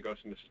episodes of The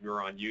Ghost and Mrs.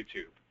 Muir on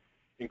YouTube,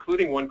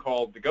 including one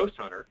called The Ghost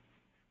Hunter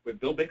with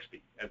Bill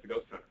Bixby as the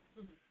Ghost Hunter.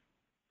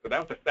 So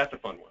that's a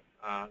fun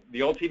one.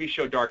 The old TV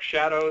show Dark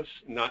Shadows,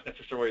 not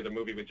necessarily the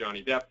movie with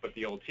Johnny Depp, but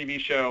the old TV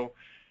show,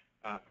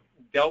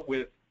 dealt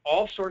with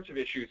all sorts of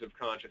issues of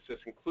consciousness,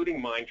 including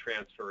mind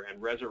transfer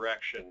and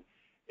resurrection.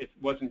 It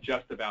wasn't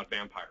just about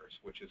vampires,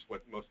 which is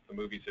what most of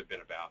the movies have been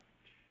about.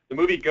 The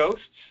movie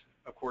Ghosts,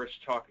 of course,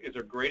 is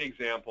a great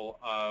example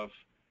of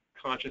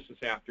consciousness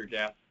after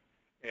death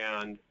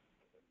and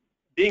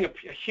being a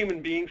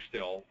human being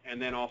still,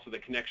 and then also the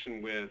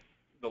connection with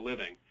the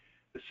living.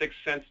 The Sixth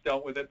Sense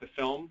dealt with it, the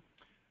film.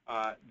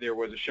 There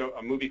was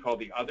a movie called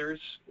The Others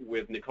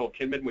with Nicole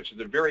Kidman, which is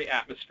a very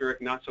atmospheric,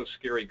 not so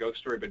scary ghost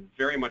story, but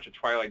very much a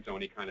Twilight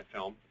Zone-y kind of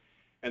film.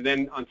 And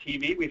then on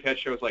TV, we've had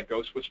shows like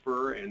Ghost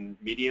Whisperer and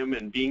Medium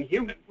and Being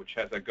Human, which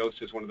has a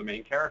ghost as one of the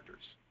main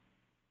characters.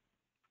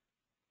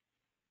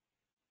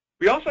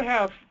 We also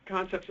have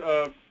concepts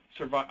of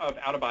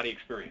out-of-body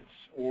experience,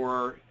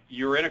 or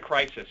you're in a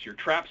crisis, you're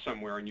trapped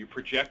somewhere, and you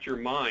project your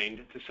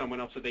mind to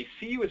someone else so they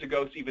see you as a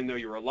ghost even though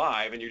you're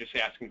alive, and you're just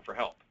asking for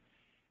help.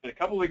 And a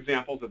couple of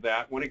examples of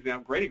that,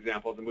 great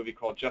example is a movie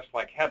called Just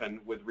Like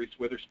Heaven with Reese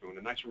Witherspoon,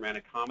 a nice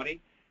romantic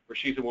comedy where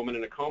she's a woman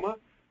in a coma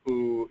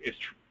who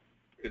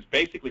is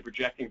basically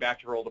projecting back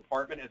to her old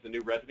apartment as the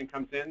new resident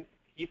comes in.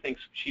 He thinks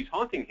she's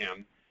haunting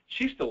him.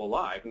 She's still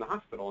alive in the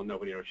hospital, and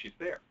nobody knows she's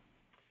there.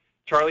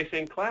 Charlie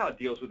St. Cloud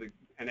deals with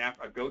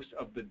a ghost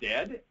of the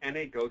dead and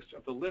a ghost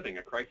of the living,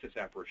 a crisis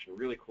apparition, a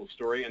really cool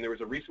story. And there was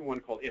a recent one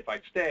called If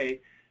I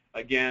Stay,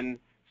 again,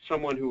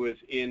 someone who is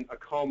in a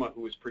coma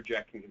who is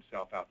projecting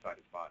himself outside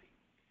his body.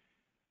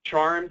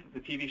 Charmed, the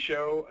TV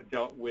show,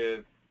 dealt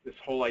with this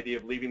whole idea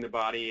of leaving the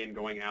body and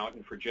going out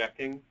and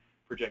projecting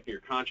your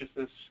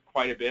consciousness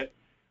quite a bit.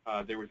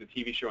 There was a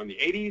TV show in the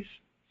 80s,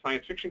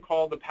 science fiction,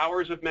 called The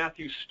Powers of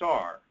Matthew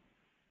Starr,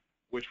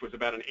 which was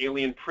about an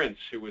alien prince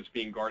who was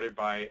being guarded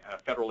by a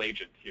federal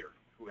agent here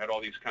who had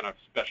all these kind of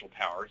special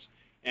powers.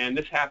 And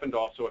this happened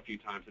also a few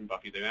times in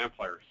Buffy the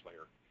Vampire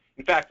Slayer.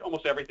 In fact,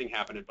 almost everything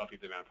happened in Buffy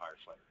the Vampire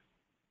Slayer.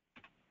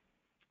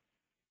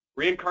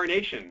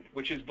 Reincarnation,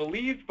 which is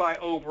believed by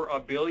over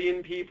 1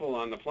 billion people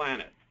on the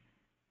planet.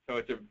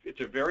 So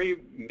it's a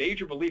very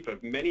major belief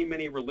of many,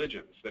 many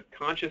religions that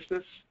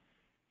consciousness,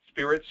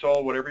 spirit,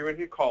 soul, whatever you want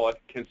to call it,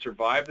 can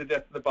survive the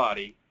death of the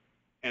body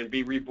and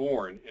be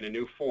reborn in a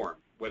new form,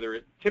 whether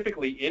it's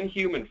typically in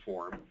human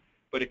form,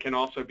 but it can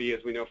also be,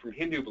 as we know from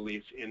Hindu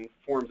beliefs, in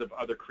forms of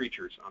other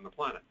creatures on the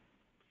planet.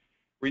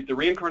 The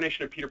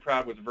Reincarnation of Peter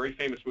Proud was a very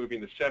famous movie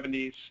in the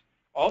 70s.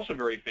 Also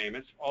very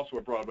famous, also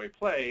a Broadway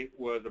play,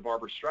 was a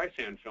Barbra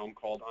Streisand film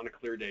called On a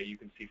Clear Day You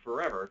Can See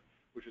Forever,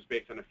 which was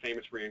based on a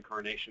famous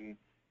reincarnation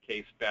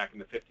case back in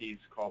the 50s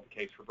called The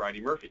Case for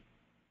Bridie Murphy.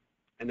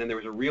 And then there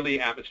was a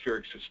really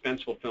atmospheric,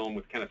 suspenseful film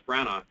with Kenneth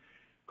Branagh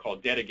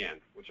called Dead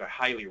Again, which I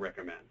highly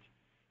recommend.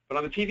 But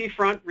on the TV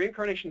front,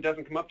 reincarnation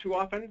doesn't come up too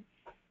often.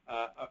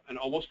 An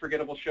almost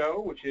forgettable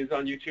show, which is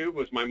on YouTube,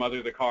 was My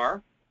Mother the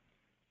Car,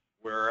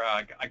 where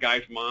a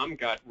guy's mom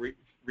got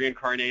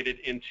reincarnated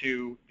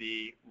into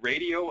the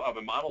radio of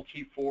a Model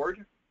T Ford.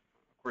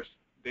 Of course,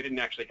 they didn't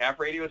actually have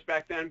radios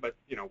back then, but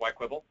why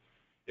quibble?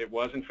 It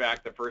was, in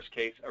fact, the first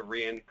case of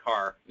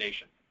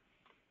reincarnation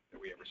that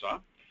we ever saw.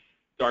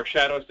 Dark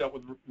Shadows dealt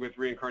with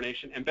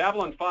reincarnation, and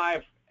Babylon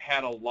 5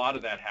 had a lot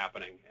of that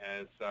happening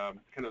as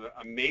kind of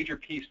a major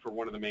piece for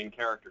one of the main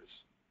characters,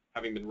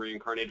 having been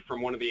reincarnated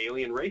from one of the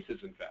alien races,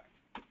 in fact.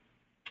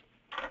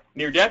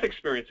 Near-death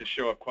experiences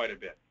show up quite a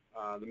bit.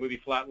 The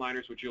movie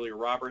Flatliners with Julia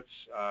Roberts,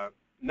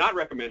 not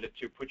recommended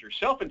to put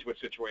yourself into a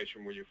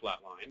situation where you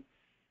flatline,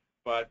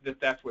 but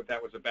that's what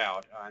that was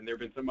about. And there have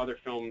been some other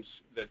films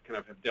that kind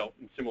of have dealt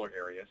in similar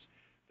areas.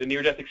 The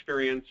near-death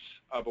experience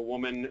of a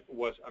woman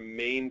was a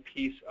main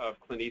piece of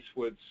Clint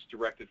Eastwood's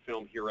directed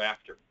film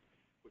Hereafter,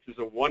 which is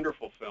a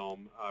wonderful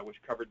film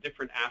which covered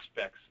different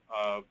aspects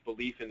of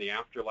belief in the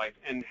afterlife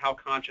and how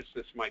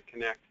consciousness might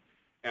connect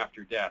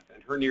after death.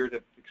 And her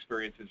near-death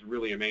experience is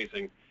really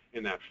amazing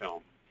in that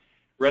film.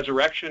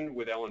 Resurrection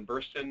with Ellen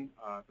Burstyn,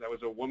 that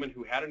was a woman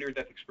who had a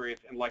near-death experience,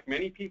 and like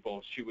many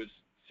people, she was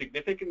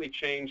significantly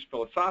changed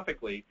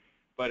philosophically,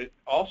 but it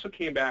also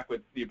came back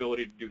with the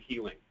ability to do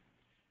healing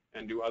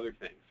and do other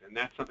things. And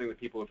that's something that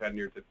people who've had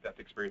near-death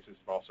experiences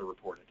have also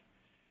reported.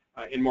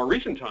 In more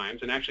recent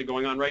times, and actually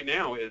going on right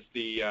now, is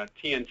the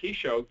TNT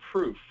show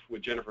Proof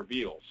with Jennifer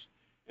Beals.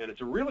 And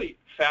it's a really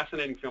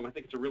fascinating film. I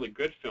think it's a really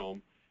good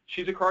film.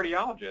 She's a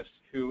cardiologist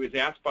who is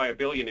asked by a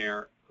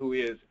billionaire who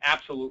is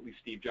absolutely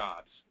Steve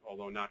Jobs,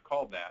 although not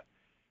called that,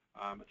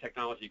 a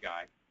technology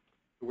guy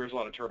who wears a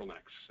lot of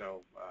turtlenecks.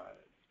 So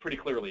pretty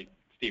clearly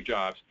Steve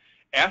Jobs.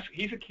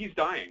 He's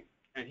dying,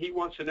 and he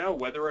wants to know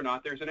whether or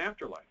not there's an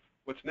afterlife.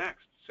 What's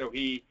next? So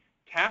he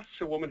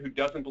tasks a woman who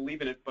doesn't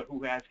believe in it, but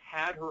who has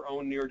had her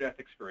own near-death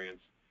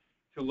experience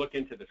to look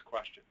into this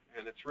question.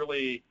 And it's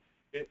really,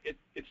 it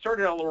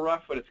started out a little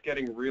rough, but it's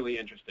getting really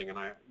interesting, and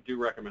I do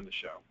recommend the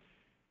show.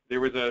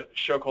 There was a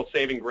show called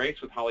Saving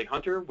Grace with Holly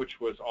Hunter,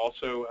 which was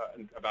also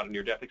about a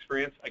near-death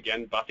experience.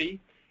 Again, Buffy,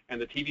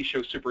 and the TV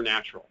show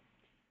Supernatural,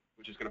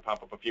 which is going to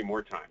pop up a few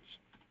more times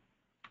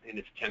in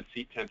its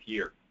 10th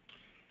year.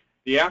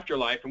 The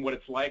afterlife and what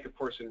it's like, of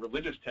course, in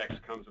religious texts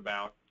comes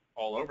about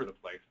all over the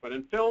place. But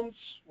in films,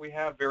 we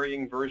have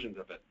varying versions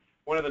of it.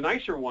 One of the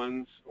nicer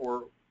ones,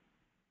 or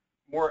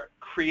more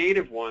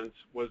creative ones,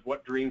 was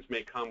What Dreams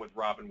May Come with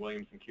Robin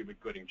Williams and Cuba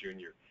Gooding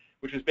Jr.,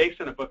 which was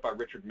based on a book by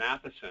Richard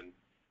Matheson,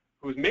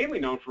 who is mainly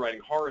known for writing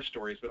horror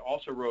stories, but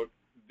also wrote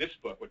this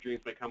book, What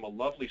Dreams May Come, a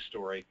lovely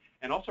story,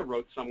 and also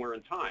wrote Somewhere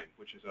in Time,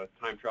 which is a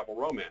time travel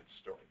romance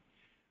story.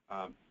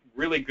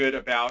 Really good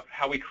about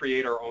how we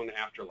create our own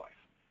afterlife.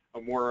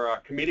 A more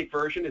comedic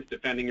version is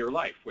Defending Your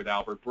Life with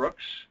Albert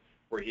Brooks,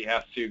 where he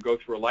has to go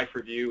through a life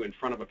review in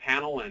front of a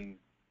panel and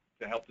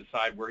to help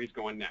decide where he's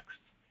going next.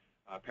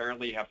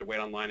 Apparently, you have to wait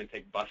online and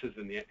take buses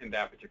in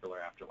that particular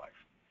afterlife.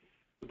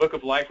 The Book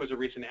of Life was a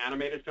recent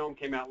animated film,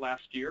 came out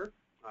last year.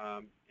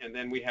 And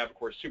then we have, of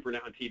course,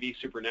 on TV,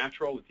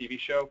 Supernatural, the TV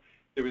show.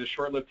 There was a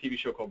short-lived TV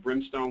show called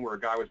Brimstone, where a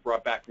guy was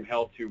brought back from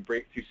hell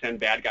to send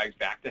bad guys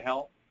back to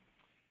hell.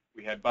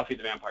 We had Buffy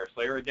the Vampire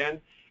Slayer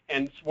again.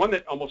 And one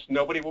that almost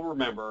nobody will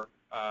remember,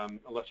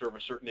 unless they're of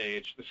a certain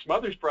age. The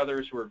Smothers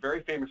Brothers, who were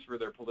very famous for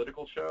their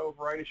political show,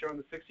 variety show in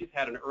the 60s,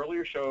 had an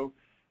earlier show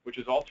which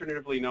is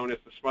alternatively known as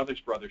the Smothers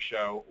Brothers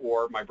Show,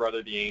 or My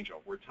Brother the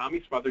Angel, where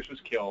Tommy Smothers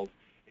was killed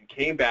and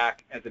came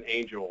back as an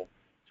angel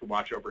to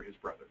watch over his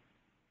brother.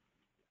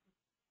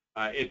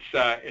 It's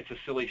a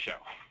silly show.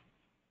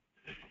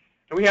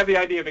 And we have the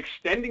idea of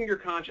extending your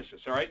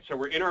consciousness, all right? So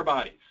we're in our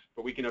bodies,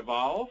 but we can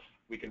evolve,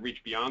 we can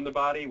reach beyond the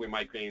body, we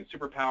might gain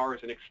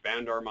superpowers and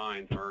expand our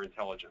minds and our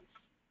intelligence.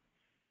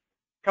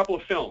 A couple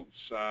of films.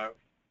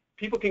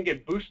 People can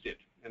get boosted,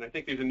 and I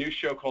think there's a new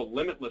show called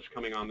Limitless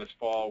coming on this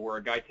fall where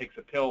a guy takes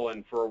a pill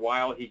and for a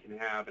while he can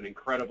have, and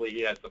incredibly,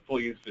 he has the full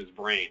use of his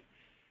brain.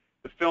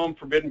 The film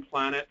Forbidden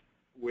Planet,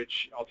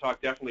 which I'll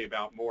talk definitely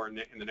about more in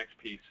the next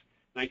piece,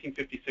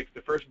 1956,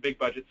 the first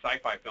big-budget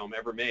sci-fi film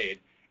ever made,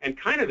 and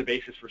kind of the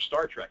basis for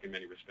Star Trek in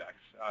many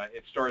respects.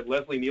 It starred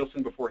Leslie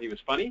Nielsen before he was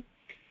funny,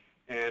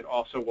 and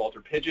also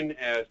Walter Pidgeon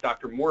as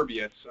Dr.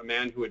 Morbius, a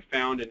man who had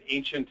found an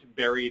ancient,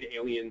 buried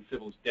alien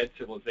dead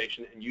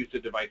civilization and used a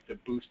device to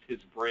boost his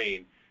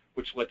brain,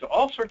 which led to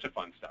all sorts of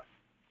fun stuff.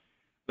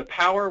 The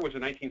Power was a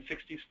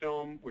 1960s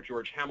film with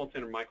George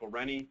Hamilton and Michael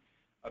Rennie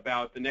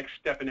about the next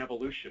step in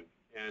evolution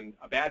and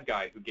a bad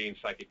guy who gained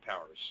psychic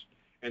powers.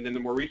 And then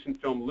the more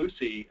recent film,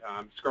 Lucy,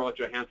 Scarlett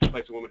Johansson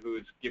plays a woman who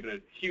is given a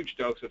huge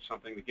dose of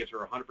something that gives her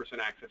 100%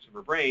 access to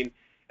her brain,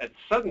 and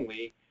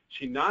suddenly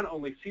she not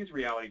only sees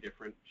reality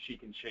different, she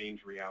can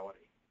change reality.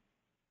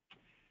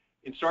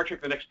 In Star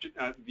Trek,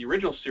 the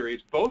original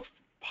series, both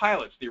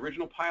pilots, the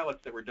original pilots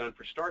that were done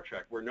for Star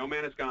Trek, Where No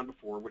Man Has Gone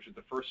Before, which is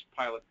the first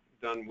pilot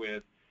done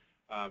with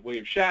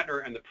William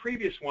Shatner, and the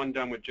previous one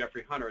done with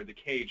Jeffrey Hunter, The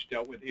Cage,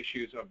 dealt with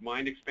issues of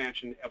mind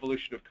expansion,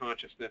 evolution of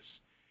consciousness,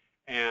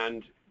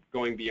 and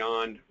going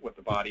beyond what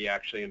the body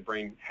actually and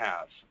brain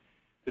has.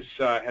 This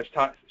has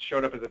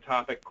showed up as a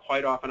topic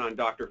quite often on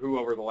Doctor Who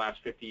over the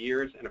last 50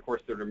 years, and of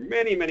course there are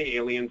many, many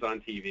aliens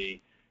on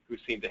TV who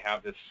seem to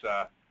have this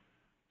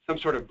some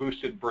sort of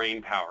boosted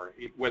brain power,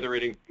 whether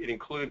it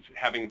includes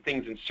having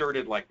things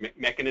inserted, like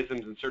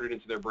mechanisms inserted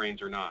into their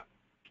brains or not.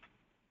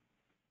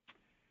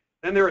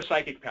 Then there are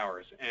psychic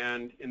powers,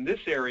 and in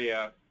this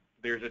area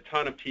there's a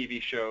ton of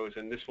TV shows,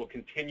 and this will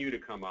continue to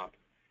come up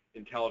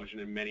in television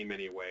in many,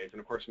 many ways, and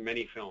of course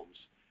many films.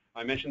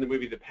 I mentioned the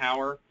movie The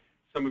Power.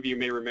 Some of you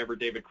may remember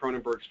David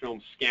Cronenberg's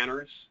film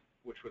Scanners,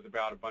 which was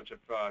about a bunch of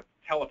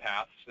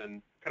telepaths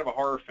and kind of a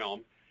horror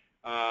film.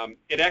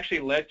 It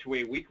actually led to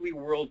a Weekly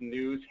World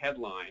News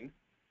headline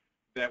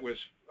that was,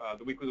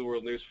 the Weekly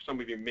World News, some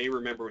of you may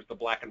remember, was the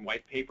black and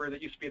white paper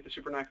that used to be at the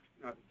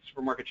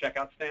supermarket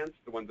checkout stands,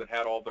 the ones that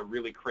had all the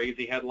really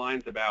crazy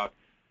headlines about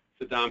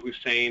Saddam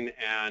Hussein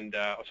and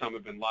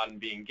Osama bin Laden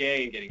being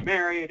gay and getting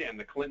married, and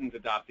the Clintons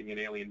adopting an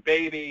alien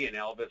baby, and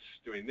Elvis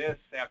doing this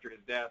after his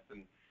death,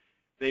 and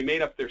they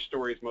made up their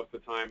stories most of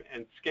the time.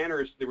 And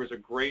Scanners, there was a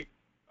great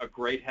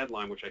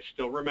headline, which I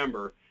still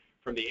remember,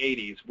 from the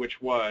 80s,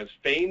 which was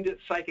Famed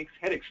Psychic's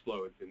Head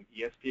Explodes in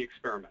ESP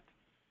Experiment,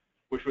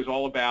 which was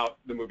all about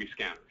the movie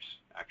Scanners,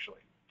 actually.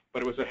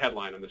 But it was a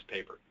headline on this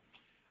paper.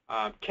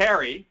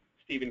 Carrie,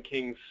 Stephen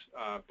King's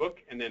book,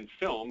 and then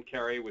film,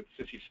 Carrie with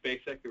Sissy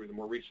Spacek. There was a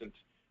more recent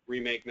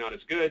remake, not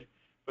as good.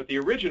 But the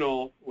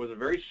original was a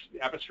very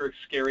atmospheric,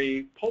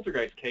 scary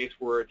poltergeist case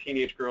where a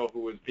teenage girl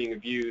who was being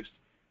abused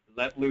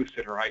let loose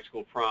at her high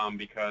school prom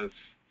because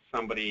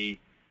somebody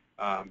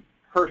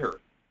hurt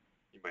her,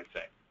 you might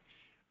say.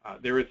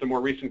 There is the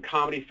more recent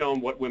comedy film,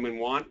 What Women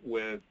Want,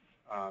 with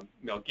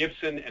Mel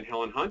Gibson and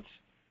Helen Hunt,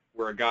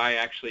 where a guy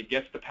actually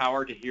gets the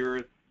power to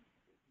hear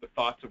the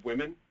thoughts of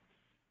women.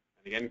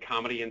 And again,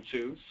 comedy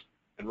ensues,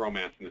 and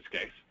romance in this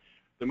case.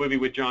 The movie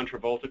with John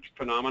Travolta,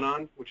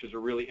 Phenomenon, which is a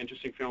really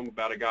interesting film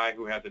about a guy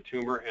who has a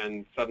tumor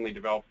and suddenly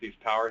develops these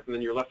powers. And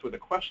then you're left with a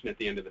question at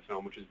the end of the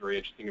film, which is very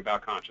interesting,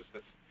 about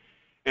consciousness.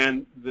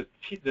 And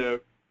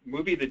the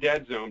movie The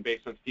Dead Zone,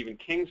 based on Stephen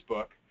King's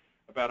book,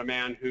 about a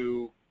man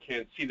who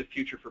can see the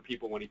future for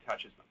people when he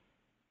touches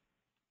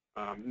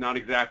them. Not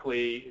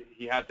exactly,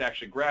 he had to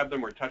actually grab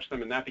them or touch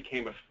them, and that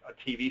became a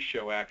TV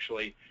show,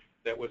 actually,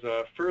 that was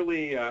a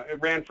fairly, it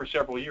ran for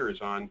several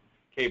years on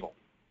cable.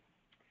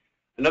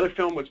 Another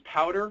film was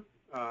Powder,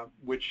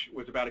 which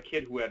was about a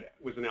kid who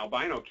was an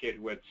albino kid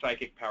who had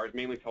psychic powers,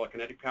 mainly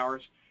telekinetic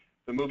powers.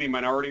 The movie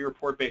Minority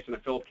Report, based on a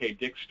Philip K.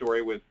 Dick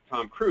story with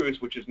Tom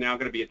Cruise, which is now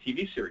going to be a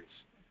TV series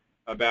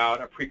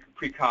about a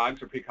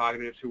precogs or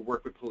precognitives who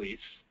work with police.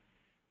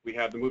 We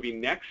have the movie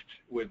Next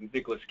with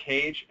Nicolas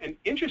Cage, an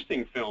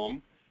interesting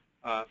film.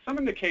 Some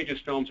of Nick Cage's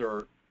films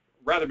are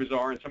rather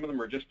bizarre, and some of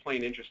them are just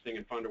plain interesting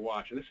and fun to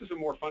watch. And this is a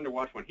more fun to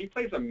watch one. He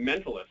plays a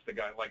mentalist, a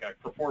guy like a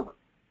performer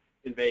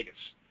in Vegas,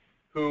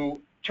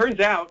 who turns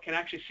out can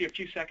actually see a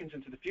few seconds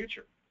into the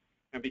future.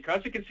 And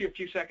because he can see a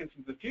few seconds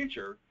into the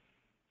future,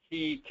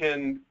 he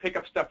can pick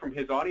up stuff from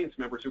his audience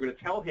members who are going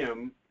to tell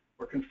him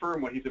or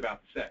confirm what he's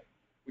about to say,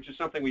 which is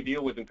something we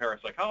deal with in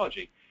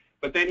parapsychology.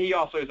 But then he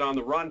also is on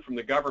the run from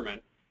the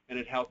government, and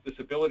it helps, this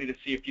ability to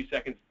see a few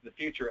seconds into the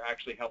future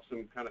actually helps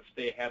him kind of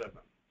stay ahead of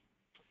them.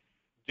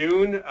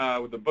 Dune,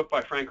 with the book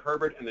by Frank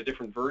Herbert and the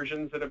different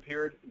versions that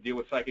appeared, deal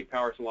with psychic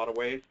powers in a lot of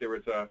ways. There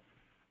was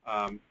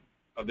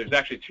there's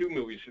actually two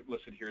movies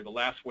listed here, The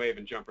Last Wave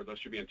and Jumper. Those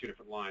should be on two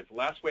different lines. The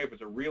Last Wave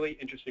was a really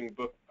interesting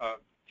book,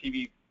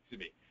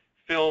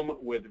 film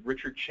with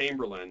Richard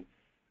Chamberlain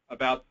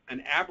about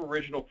an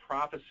Aboriginal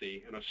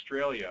prophecy in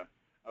Australia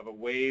of a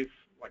wave,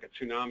 like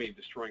a tsunami,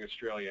 destroying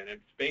Australia. And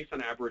it's based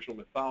on Aboriginal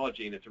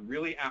mythology, and it's a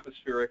really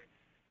atmospheric,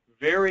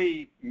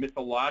 very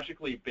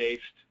mythologically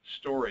based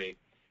story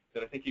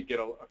that I think you'd get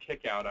a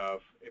kick out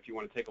of if you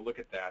want to take a look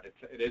at that.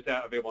 It is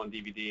available on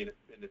DVD,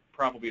 and it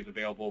probably is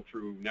available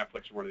through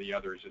Netflix or one of the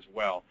others as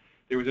well.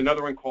 There was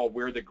another one called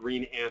Where the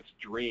Green Ants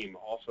Dream,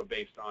 also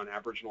based on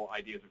Aboriginal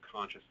ideas of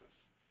consciousness.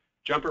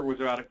 Jumper was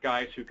about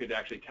guys who could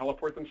actually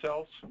teleport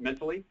themselves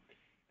mentally.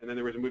 And then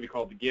there was a movie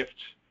called The Gift,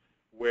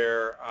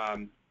 where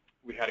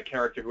we had a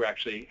character who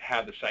actually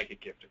had the psychic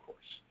gift, of course.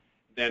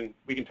 Then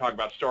we can talk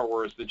about Star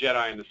Wars, the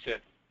Jedi and the Sith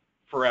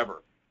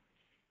forever.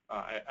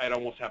 I'd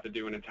almost have to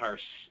do an entire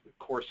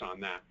course on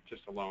that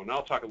just alone. And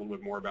I'll talk a little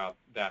bit more about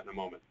that in a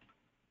moment.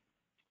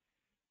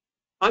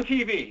 On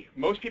TV,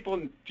 most people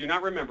do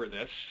not remember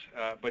this,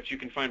 but you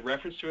can find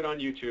reference to it on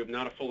YouTube,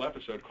 not a full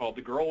episode, called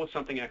The Girl with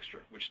Something Extra,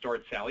 which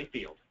starred Sally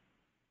Field.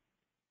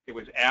 It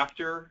was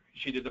after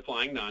she did The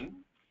Flying Nun,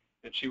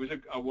 and she was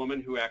a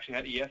woman who actually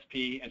had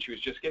ESP, and she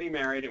was just getting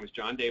married. It was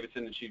John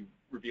Davidson, and she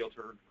revealed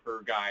to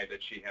her guy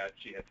that she had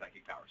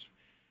psychic powers.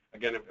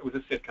 Again, it was a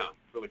sitcom,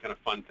 really kind of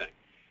fun thing.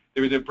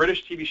 There was a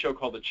British TV show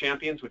called The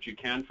Champions, which you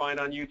can find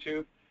on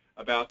YouTube,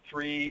 about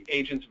 3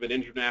 agents of an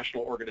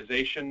international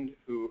organization,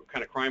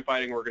 kind of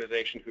crime-fighting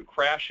organization, who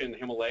crash in the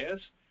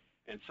Himalayas,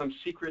 and some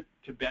secret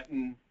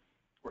Tibetan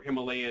or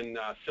Himalayan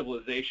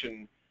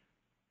civilization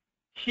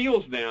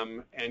heals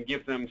them and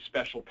gives them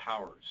special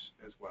powers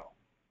as well,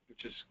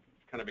 which is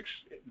kind of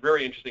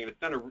very interesting. And it's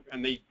done,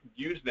 and they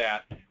use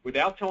that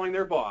without telling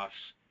their boss.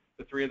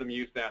 The 3 of them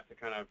use that to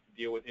kind of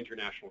deal with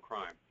international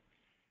crime.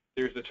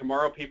 There's the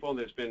Tomorrow People.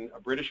 There's been a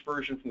British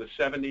version from the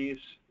 70s,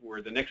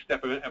 where the next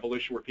step of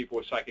evolution were people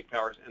with psychic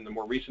powers, and the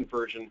more recent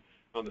version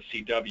on the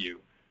CW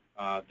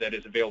that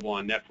is available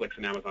on Netflix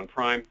and Amazon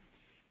Prime.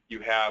 You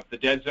have the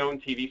Dead Zone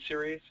TV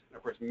series. And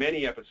of course,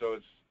 many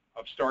episodes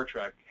of Star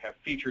Trek have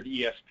featured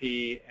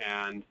ESP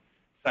and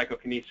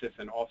psychokinesis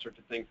and all sorts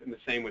of things, and the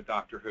same with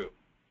Doctor Who.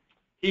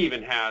 He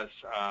even has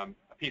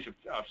a piece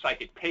of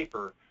psychic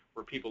paper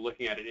where people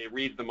looking at it, it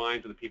reads the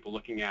minds of the people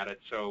looking at it,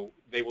 so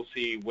they will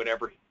see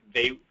whatever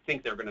they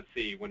think they're going to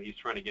see when he's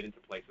trying to get into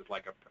places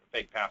like a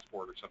fake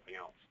passport or something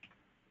else.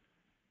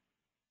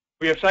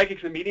 We have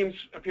psychics and mediums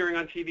appearing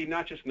on TV,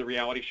 not just in the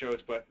reality shows,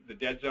 but the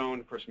Dead Zone,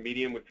 of course,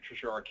 Medium with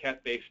Patricia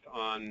Arquette, based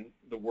on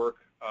the work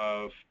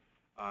of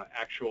an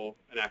actual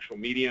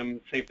medium.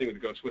 Same thing with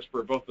the Ghost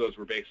Whisperer. Both of those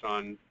were based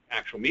on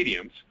actual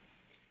mediums.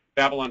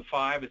 Babylon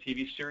 5, a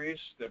TV series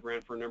that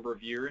ran for a number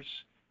of years,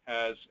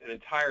 has an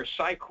entire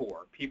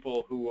Psy-Corps,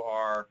 people who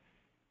are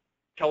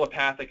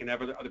telepathic and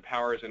have other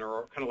powers and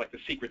are kind of like the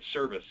Secret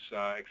Service,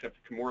 except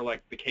more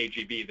like the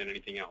KGB than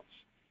anything else.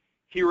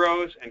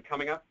 Heroes, and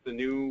coming up, the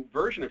new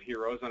version of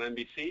Heroes on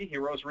NBC,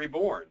 Heroes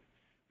Reborn,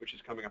 which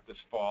is coming up this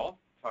fall.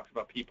 Talks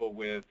about people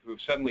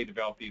who've suddenly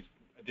developed these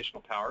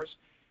additional powers.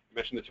 I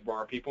mentioned the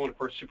Tomorrow People, and of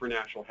course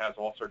Supernatural has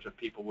all sorts of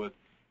people with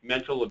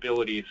mental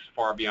abilities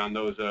far beyond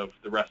those of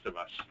the rest of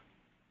us.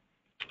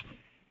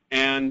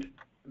 And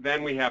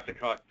then we have to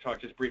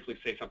just briefly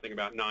say something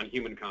about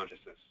non-human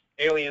consciousness.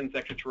 Aliens,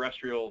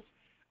 extraterrestrials.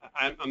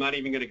 I'm not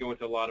even going to go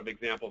into a lot of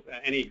examples,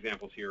 any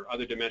examples here.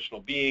 Other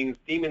dimensional beings,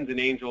 demons and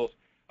angels.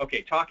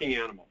 Okay, talking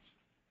animals.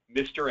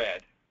 Mr.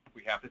 Ed.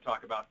 We have to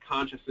talk about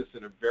consciousness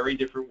in a very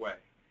different way.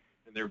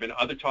 And there have been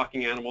other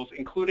talking animals,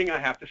 including, I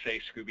have to say,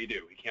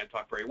 Scooby-Doo. He can't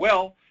talk very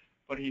well,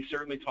 but he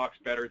certainly talks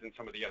better than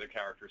some of the other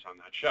characters on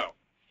that show.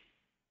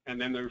 And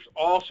then there's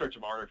all sorts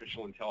of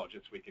artificial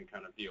intelligence we can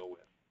kind of deal with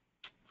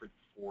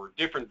for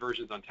different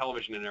versions on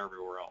television and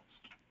everywhere else.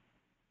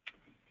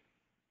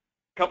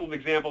 A couple of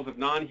examples of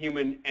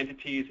non-human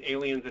entities,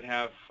 aliens that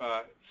have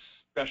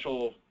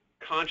special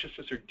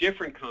consciousness or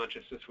different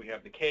consciousness. We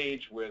have The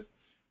Cage with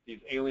these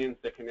aliens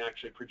that can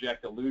actually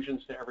project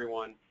illusions to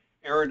everyone.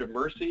 Errand of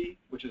Mercy,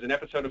 which is an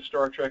episode of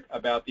Star Trek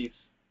about these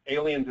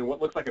aliens in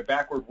what looks like a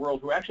backward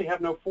world who actually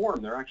have no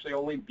form. They're actually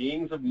only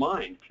beings of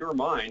mind, pure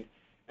mind,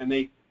 and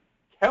they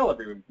tell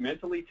everyone,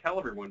 mentally tell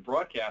everyone,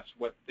 broadcast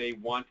what they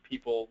want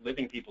people,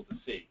 living people, to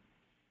see.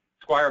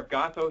 Squire of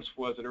Gothos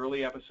was an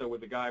early episode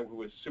with a guy who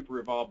was super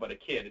evolved, but a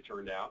kid, it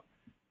turned out,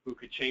 who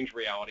could change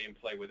reality and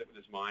play with it with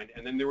his mind.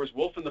 And then there was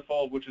Wolf in the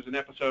Fold, which was an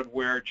episode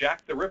where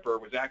Jack the Ripper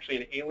was actually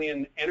an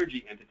alien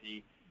energy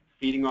entity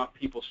feeding off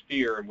people's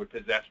fear and would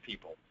possess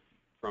people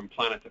from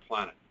planet to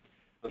planet.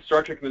 On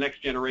Star Trek The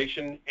Next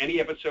Generation, any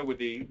episode with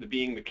the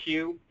being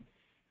McHugh.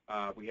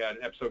 We had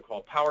an episode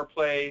called Power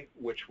Play,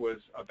 which was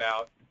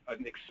about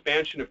an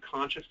expansion of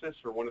consciousness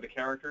for one of the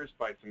characters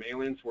by some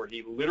aliens, where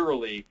he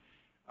literally,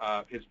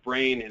 his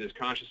brain and his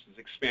consciousness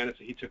expanded,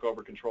 so he took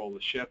over control of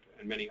the ship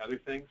and many other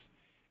things.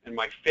 And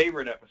my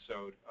favorite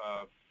episode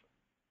of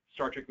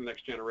Star Trek The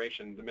Next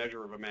Generation, The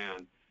Measure of a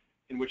Man,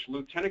 in which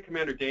Lieutenant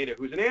Commander Data,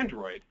 who's an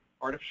android,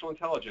 artificial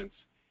intelligence,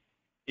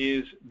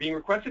 is being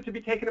requested to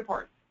be taken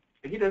apart,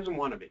 and he doesn't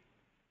want to be.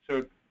 So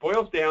it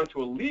boils down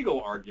to a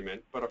legal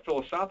argument, but a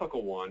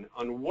philosophical one,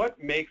 on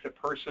what makes a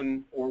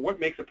person, or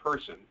what makes a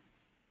person,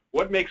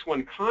 what makes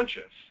one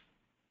conscious,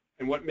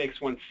 and what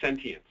makes one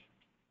sentient.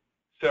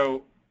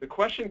 So the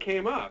question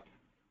came up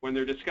when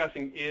they're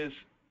discussing, is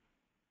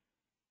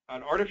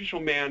an artificial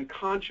man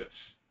conscious?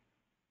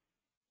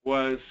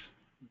 Was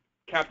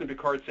Captain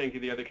Picard saying to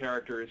the other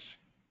characters,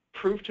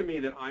 prove to me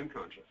that I'm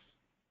conscious?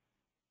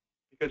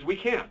 Because we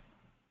can't.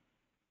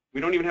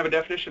 We don't even have a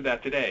definition of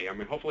that today. I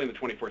mean, hopefully in the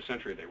 24th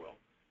century they will,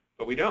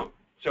 but we don't.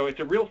 So it's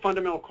a real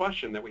fundamental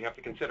question that we have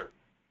to consider.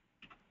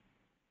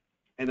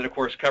 And then, of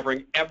course,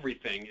 covering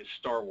everything is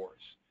Star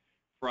Wars,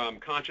 from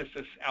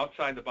consciousness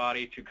outside the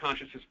body to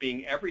consciousness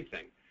being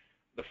everything.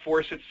 The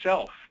Force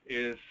itself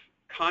is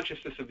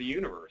consciousness of the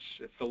universe.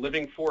 It's the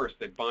living force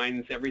that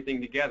binds everything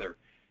together,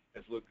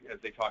 as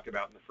they talked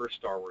about in the first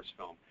Star Wars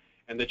film.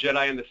 And the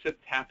Jedi and the Sith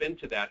tap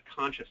into that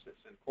consciousness.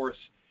 And of course,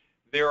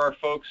 there are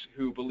folks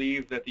who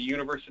believe that the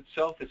universe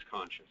itself is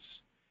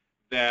conscious,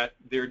 that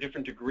there are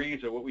different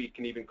degrees of what we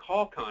can even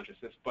call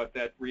consciousness, but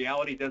that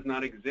reality does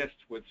not exist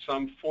with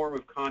some form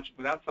of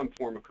without some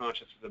form of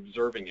consciousness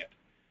observing it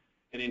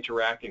and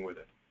interacting with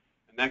it.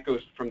 And that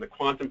goes from the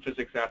quantum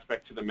physics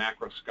aspect to the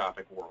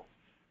macroscopic world.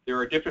 There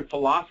are different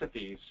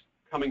philosophies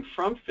coming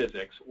from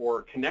physics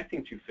or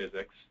connecting to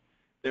physics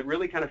that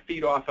really kind of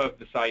feed off of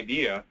this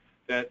idea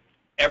that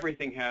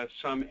everything has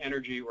some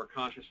energy or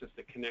consciousness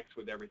that connects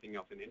with everything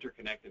else, and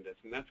interconnectedness.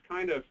 And that's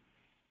kind of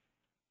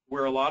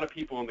where a lot of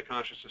people in the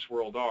consciousness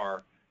world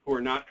are, who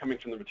are not coming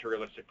from the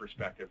materialistic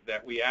perspective,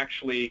 that we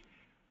actually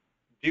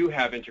do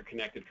have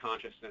interconnected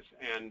consciousness,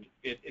 and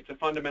it's a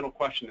fundamental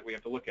question that we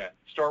have to look at.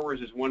 Star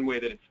Wars is one way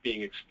that it's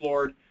being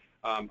explored.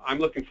 I'm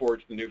looking forward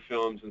to the new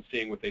films and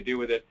seeing what they do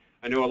with it.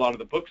 I know a lot of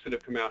the books that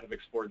have come out have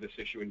explored this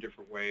issue in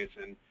different ways,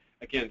 and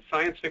again,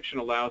 science fiction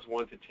allows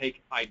one to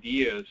take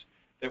ideas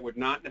that would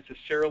not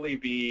necessarily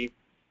be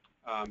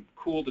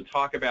cool to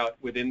talk about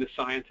within the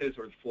sciences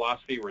or the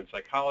philosophy or in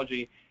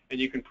psychology, and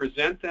you can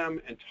present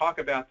them and talk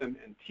about them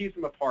and tease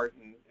them apart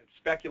and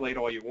speculate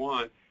all you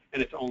want,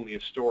 and it's only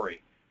a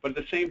story. But at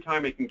the same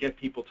time, it can get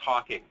people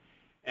talking.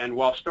 And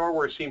while Star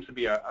Wars seems to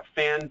be a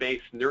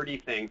fan-based,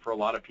 nerdy thing for a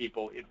lot of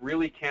people, it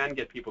really can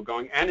get people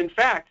going. And in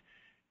fact,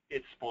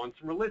 it spawns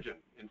some religion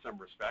in some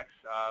respects.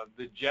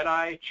 The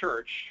Jedi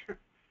Church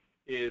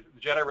the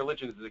Jedi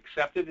religion is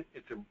accepted.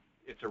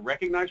 It's a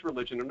recognized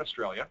religion in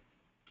Australia.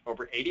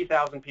 Over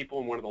 80,000 people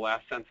in one of the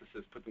last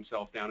censuses put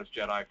themselves down as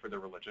Jedi for their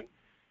religion.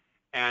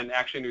 And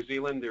actually in New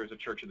Zealand, there's a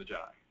Church of the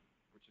Jedi,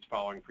 which is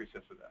following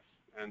precepts of this.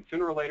 And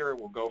sooner or later, it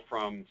will go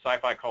from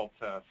sci-fi cult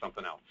to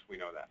something else. We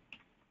know that.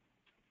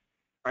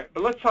 All right,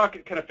 but let's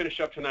kind of finish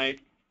up tonight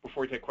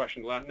before we take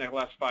questions. The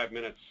last 5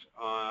 minutes,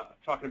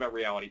 talking about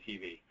reality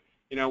TV.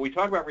 You know, we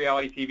talk about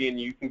reality TV, and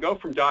you can go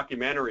from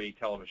documentary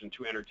television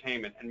to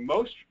entertainment. And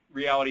most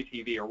reality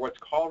TV, or what's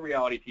called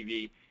reality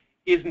TV,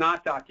 is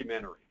not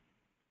documentary.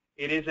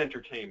 It is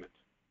entertainment.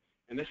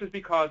 And this is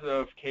because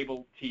of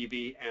cable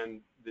TV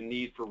and the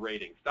need for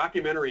ratings.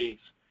 Documentaries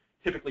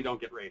typically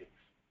don't get ratings.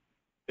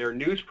 They're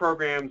news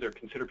programs. They're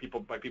considered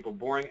by people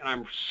boring. And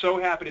I'm so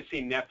happy to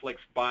see Netflix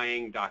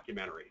buying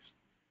documentaries.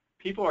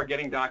 People are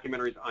getting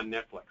documentaries on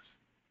Netflix.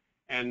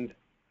 And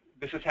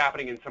this is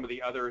happening in some of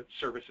the other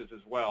services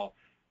as well.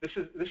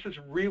 This is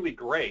really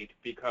great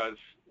because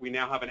we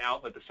now have an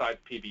outlet besides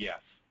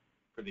PBS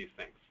for these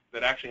things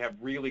that actually have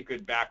really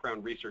good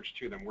background research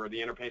to them, where the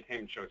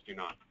entertainment shows do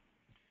not.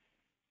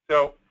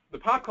 So the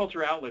pop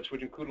culture outlets,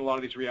 which include a lot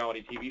of these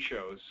reality TV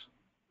shows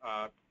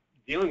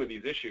dealing with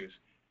these issues,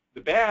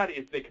 the bad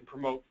is they can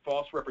promote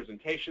false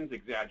representations,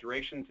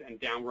 exaggerations, and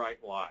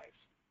downright lies.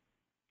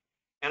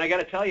 And I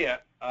got to tell you,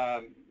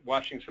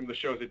 watching some of the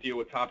shows that deal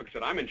with topics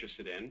that I'm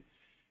interested in,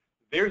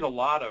 there's a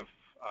lot of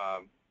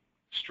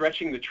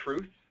stretching the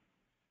truth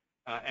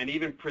and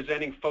even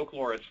presenting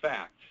folklore as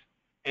fact,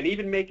 and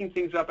even making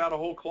things up out of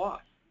whole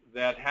cloth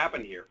that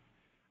happen here,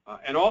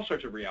 and all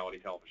sorts of reality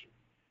television.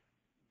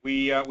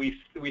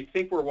 We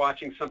think we're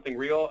watching something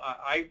real.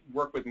 I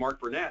worked with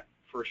Mark Burnett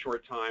for a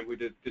short time, who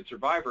did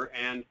Survivor,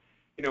 and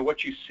you know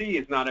what you see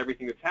is not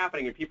everything that's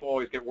happening, and people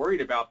always get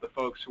worried about the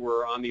folks who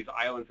are on these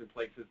islands and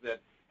places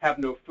that have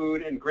no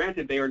food. And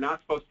granted, they are not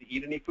supposed to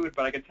eat any food,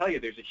 but I can tell you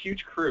there's a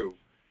huge crew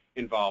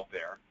involved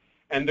there.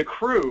 And the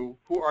crew,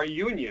 who are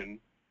union,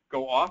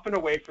 go off and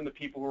away from the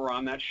people who are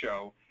on that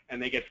show,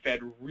 and they get fed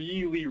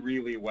really,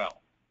 really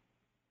well.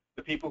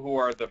 The people who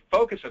are the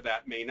focus of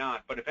that may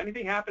not, but if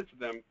anything happens to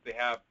them, they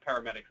have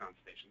paramedics on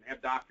station. They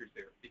have doctors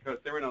there because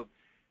they're in a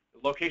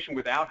location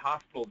without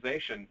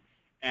hospitalization,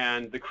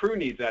 and the crew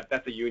needs that.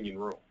 That's a union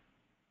rule.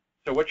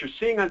 So what you're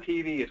seeing on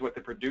TV is what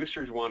the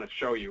producers want to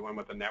show you and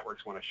what the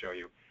networks want to show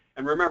you.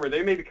 And remember,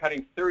 they may be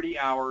cutting 30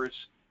 hours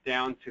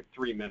down to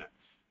 3 minutes.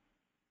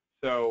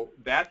 So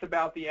that's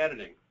about the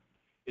editing.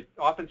 It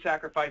often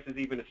sacrifices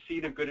even a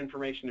seed of good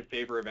information in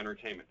favor of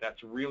entertainment.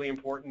 That's really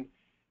important.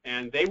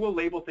 And they will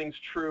label things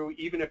true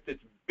even if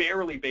it's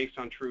barely based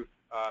on truth.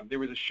 There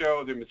was a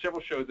show, there have been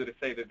several shows that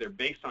say that they're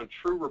based on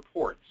true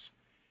reports.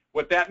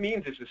 What that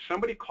means is if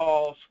somebody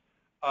calls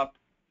up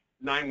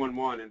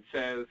 911 and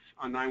says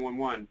on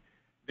 911,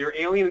 there are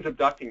aliens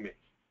abducting me,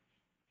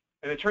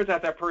 and it turns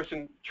out that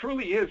person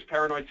truly is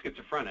paranoid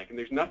schizophrenic, and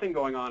there's nothing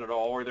going on at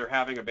all, or they're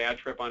having a bad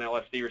trip on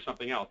LSD or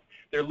something else.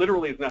 There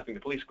literally is nothing. The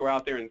police go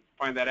out there and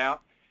find that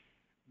out.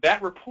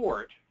 That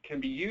report can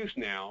be used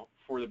now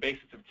for the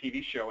basis of a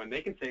TV show, and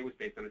they can say it was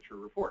based on a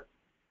true report,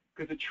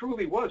 because it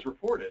truly was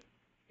reported.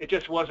 It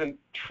just wasn't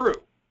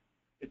true.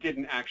 It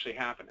didn't actually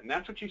happen, and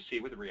that's what you see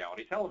with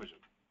reality television.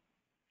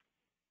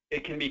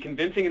 It can be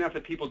convincing enough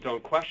that people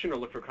don't question or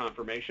look for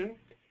confirmation.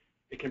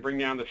 It can bring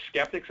down the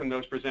skeptics and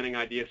those presenting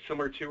ideas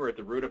similar to or at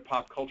the root of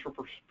pop cultural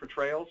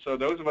portrayal. So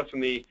those of us in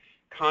the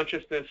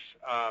consciousness,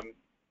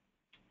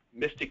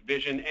 mystic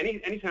vision,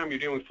 anytime you're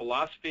dealing with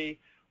philosophy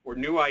or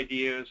new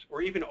ideas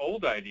or even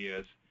old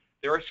ideas,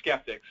 there are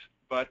skeptics.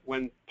 But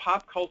when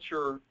pop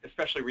culture,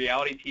 especially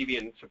reality TV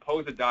and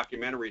supposed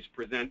documentaries,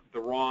 present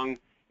the wrong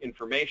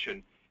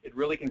information, it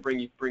really can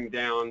bring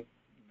down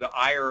the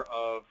ire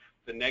of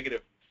the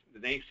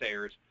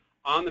naysayers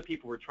on the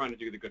people who are trying to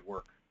do the good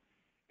work.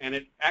 And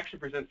it actually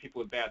presents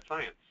people with bad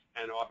science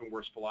and often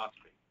worse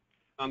philosophy.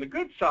 On the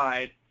good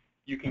side,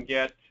 you can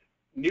get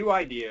new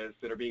ideas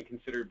that are being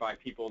considered by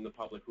people in the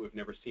public who have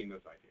never seen those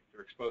ideas.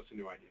 They're exposed to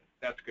new ideas.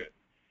 That's good.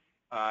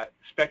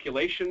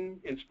 Speculation,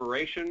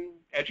 inspiration,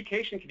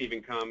 education can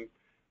even come,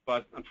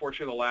 but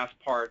unfortunately the last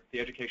part, the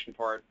education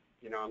part,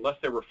 unless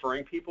they're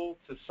referring people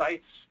to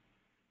sites,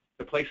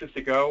 to places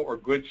to go, or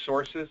good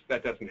sources,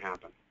 that doesn't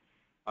happen.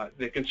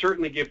 They can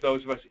certainly give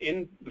those of us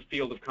in the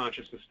field of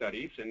consciousness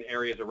studies and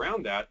areas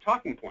around that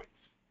talking points.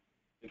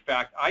 In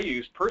fact,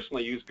 I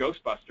personally used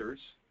Ghostbusters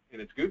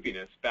and its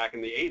goofiness back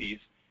in the 80s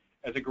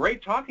as a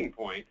great talking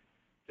point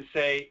to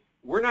say,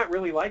 we're not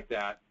really like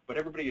that, but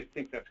everybody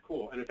thinks that's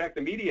cool. And in fact,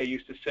 the media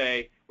used to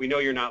say, we know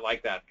you're not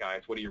like that,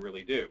 guys. What do you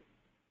really do?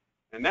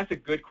 And that's a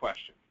good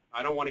question.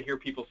 I don't want to hear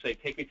people say,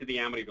 take me to the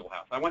Amityville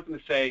house. I want them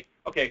to say,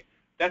 okay,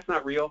 that's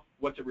not real.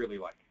 What's it really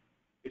like?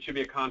 It should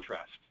be a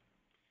contrast.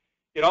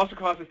 It also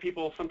causes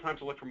people sometimes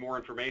to look for more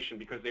information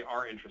because they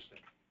are interested.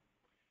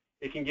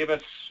 It can give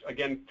us,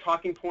 again,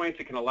 talking points.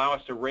 It can allow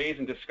us to raise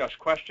and discuss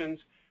questions.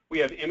 We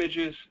have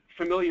images,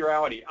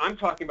 familiarity. I'm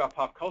talking about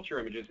pop culture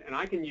images, and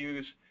I can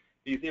use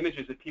these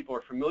images that people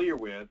are familiar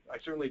with. I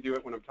certainly do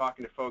it when I'm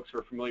talking to folks who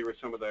are familiar with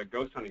some of the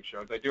ghost hunting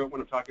shows. I do it when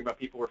I'm talking about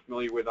people who are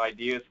familiar with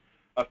ideas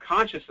of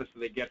consciousness that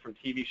they get from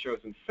TV shows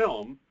and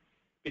film,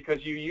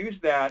 because you use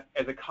that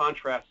as a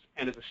contrast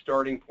and as a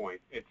starting point.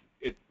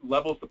 It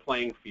levels the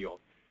playing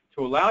field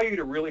to allow you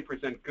to really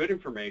present good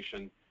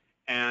information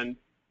and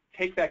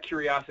take that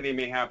curiosity you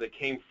may have that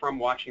came from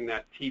watching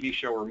that TV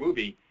show or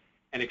movie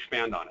and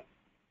expand on it.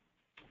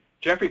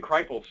 Jeffrey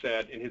Kripal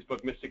said in his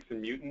book Mystics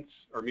and Mutants,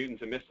 or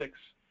Mutants and Mystics,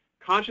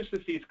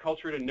 consciousness needs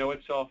culture to know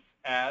itself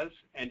as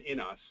and in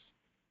us,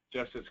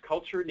 just as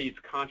culture needs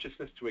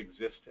consciousness to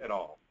exist at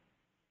all.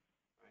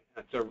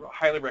 That's a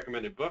highly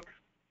recommended book.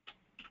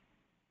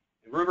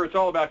 And remember, it's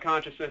all about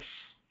consciousness.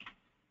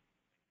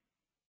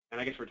 And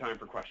I guess we're time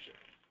for questions.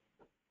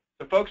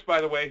 So folks, by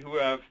the way, who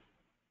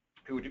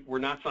were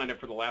not signed up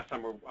for the last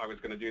time I was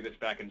going to do this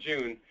back in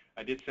June,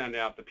 I did send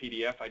out the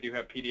PDF. I do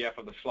have PDF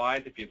of the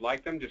slides. If you'd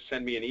like them, just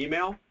send me an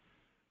email.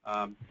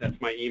 That's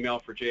my email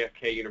for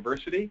JFK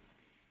University.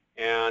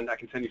 And I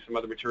can send you some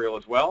other material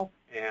as well.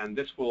 And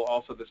this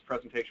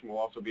presentation will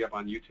also be up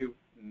on YouTube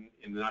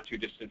in the not too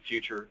distant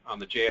future on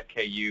the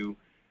JFKU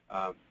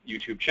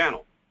YouTube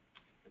channel.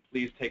 And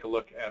please take a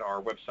look at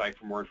our website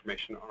for more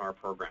information on our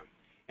program.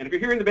 And if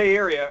you're here in the Bay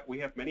Area, we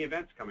have many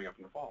events coming up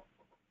in the fall.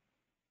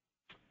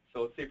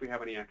 So let's see if we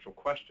have any actual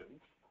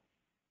questions.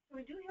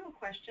 We do have a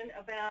question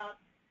about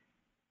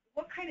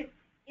what kind of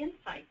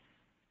insights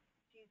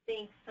do you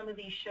think some of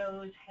these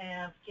shows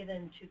have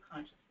given to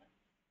consciousness?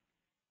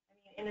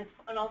 I mean,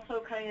 and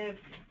also kind of,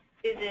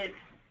 is it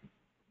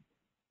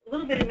a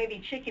little bit of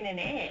maybe chicken and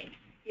egg?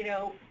 You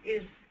know,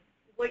 is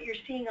what you're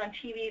seeing on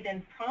TV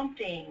then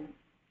prompting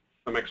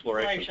some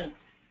exploration?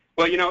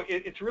 Well, you know,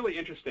 it's really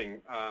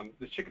interesting.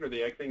 The chicken or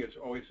the egg thing is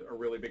always a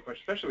really big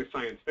question, especially with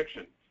science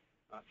fiction.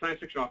 Science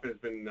fiction often has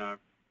been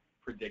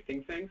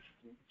predicting things.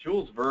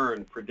 Jules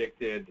Verne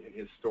predicted in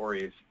his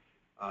stories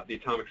the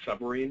atomic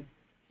submarine.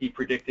 He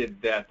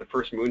predicted that the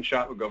first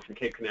moonshot would go from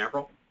Cape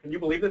Canaveral. Can you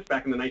believe this?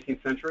 Back in the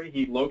 19th century,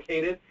 he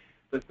located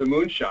the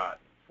moonshot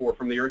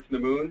from the Earth to the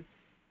moon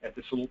at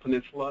this little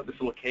peninsula, this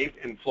little cape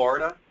in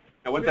Florida.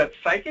 Now, was that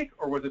psychic,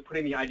 or was it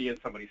putting the idea in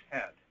somebody's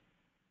head?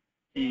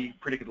 He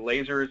predicted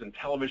lasers and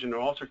television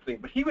and all sorts of things,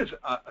 but he was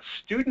a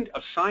student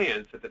of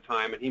science at the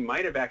time, and he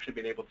might have actually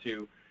been able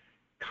to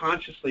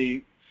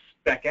consciously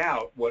spec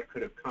out what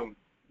could have come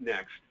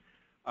next.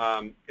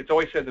 It's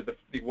always said that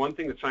the one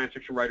thing that science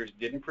fiction writers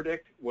didn't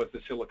predict was the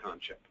silicon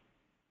chip,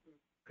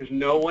 because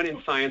no one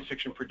in science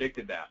fiction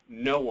predicted that.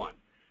 No one.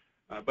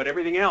 But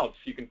everything else,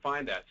 you can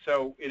find that.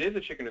 So it is a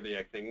chicken or the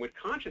egg thing. With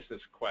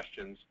consciousness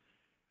questions,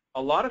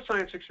 a lot of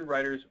science fiction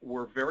writers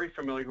were very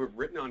familiar, who have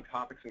written on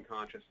topics in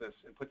consciousness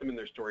and put them in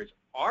their stories,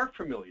 are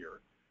familiar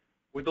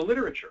with the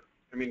literature.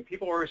 I mean,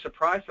 people are always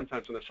surprised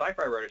sometimes when the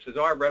sci-fi writer says,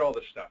 oh, I read all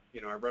this stuff.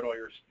 You know, I read all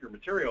your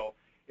material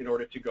in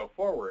order to go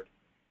forward.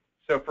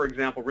 So, for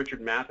example,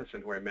 Richard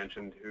Matheson, who I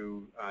mentioned,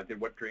 who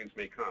did What Dreams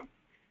May Come.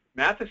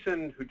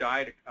 Matheson, who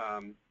died,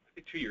 I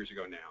think 2 years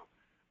ago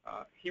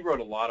now, he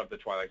wrote a lot of the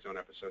Twilight Zone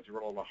episodes. He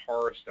wrote all the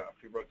horror stuff.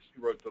 He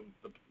wrote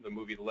the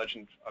movie The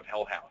Legend of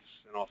Hell House,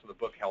 and also the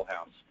book Hell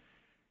House.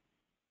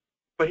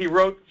 But he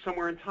wrote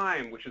Somewhere in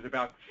Time, which is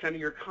about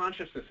sending your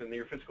consciousness and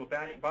your physical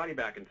body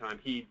back in time.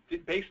 He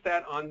based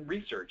that on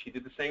research. He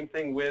did the same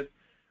thing with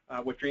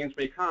What Dreams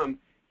May Come.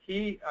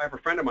 I have a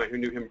friend of mine who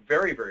knew him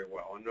very, very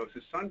well and knows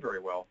his son very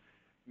well.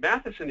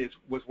 Matheson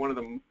was one of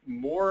the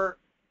more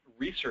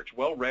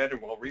well-read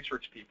and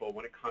well-researched people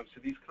when it comes to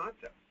these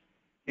concepts.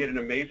 He had an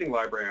amazing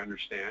library, I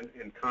understand,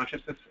 in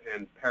consciousness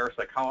and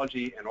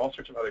parapsychology and all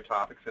sorts of other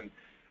topics and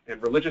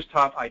religious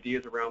top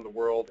ideas around the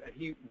world. And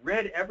he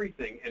read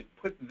everything and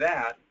put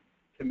that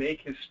to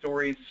make his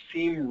stories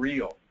seem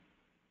real.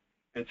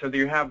 And so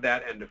you have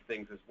that end of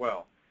things as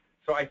well.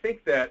 So I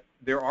think that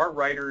there are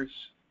writers,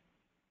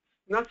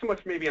 not so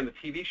much maybe on the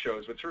TV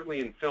shows, but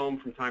certainly in film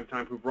from time to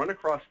time, who've run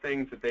across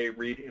things that they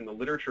read in the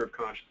literature of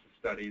consciousness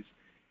studies,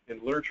 in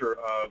literature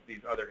of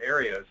these other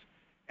areas,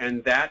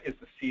 and that is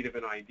the seed of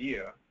an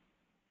idea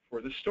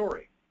for the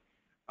story.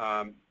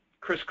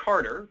 Chris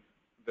Carter,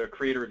 the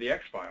creator of the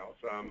X-Files,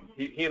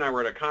 he and I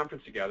were at a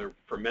conference together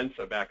for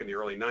Mensa back in the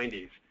early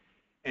 90s,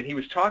 and he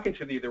was talking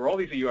to there were all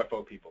these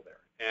UFO people there,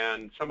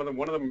 and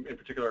one of them in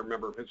particular I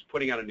remember was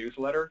putting out a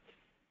newsletter,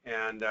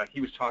 and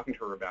he was talking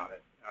to her about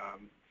it.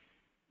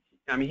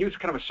 I mean, he was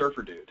kind of a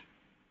surfer dude,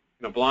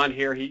 blonde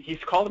hair. He's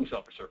called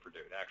himself a surfer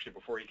dude, actually,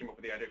 before he came up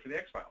with the idea for the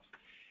X-Files.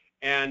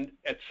 And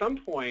at some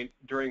point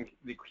during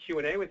the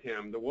Q&A with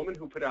him, the woman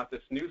who put out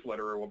this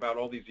newsletter about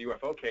all these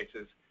UFO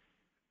cases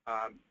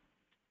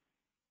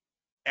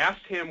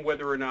asked him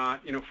whether or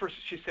not, first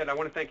she said, I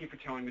want to thank you for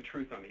telling the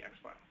truth on the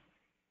X-Files.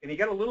 And he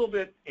got a little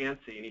bit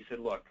antsy, and he said,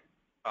 look,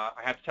 I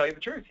have to tell you the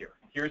truth here.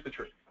 Here's the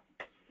truth.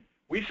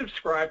 We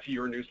subscribe to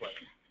your newsletter.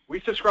 We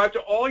subscribe to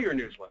all your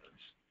newsletters.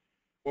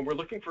 When we're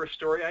looking for a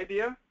story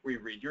idea, we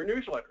read your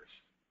newsletters.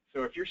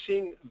 So if you're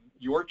seeing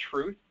your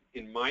truth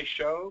in my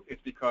show,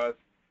 it's because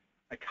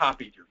I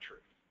copied your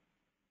truth.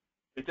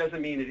 It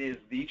doesn't mean it is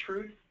the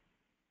truth.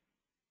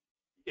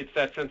 It's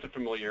that sense of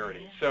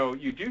familiarity. So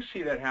you do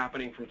see that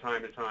happening from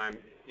time to time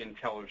in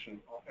television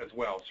as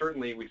well.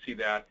 Certainly we see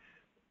that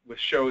with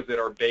shows that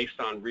are based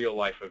on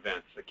real-life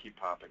events that keep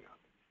popping up,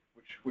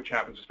 which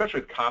happens,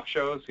 especially with cop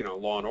shows.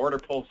 Law and Order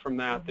pulls from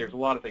that. There's a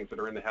lot of things that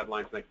are in the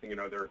headlines. Next thing you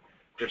know, they're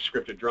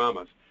scripted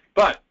dramas.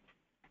 But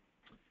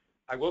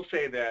I will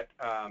say that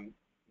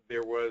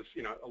there was,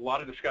 a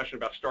lot of discussion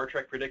about Star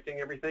Trek predicting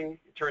everything.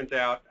 It turns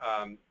out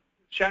William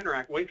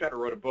Shatner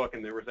wrote a book,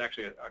 and there was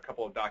actually a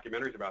couple of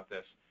documentaries about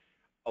this.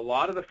 A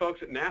lot of the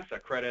folks at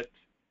NASA credit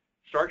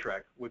Star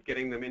Trek with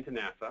getting them into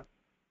NASA.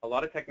 A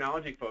lot of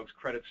technology folks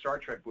credit Star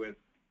Trek with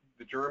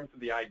the germs of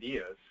the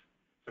ideas.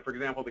 So, for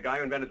example, the guy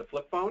who invented the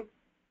flip phone,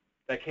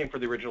 that came from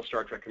the original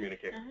Star Trek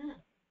communicator.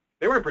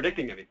 They weren't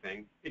predicting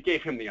anything. It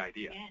gave him the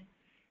idea.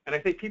 And I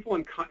think people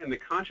in the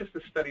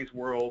consciousness studies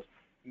world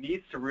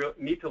need to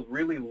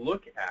really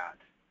look at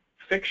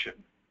fiction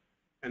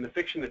and the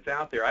fiction that's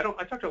out there. I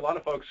talk to a lot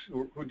of folks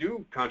who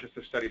do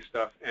consciousness studies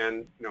stuff,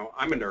 and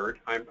I'm a nerd.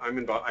 I'm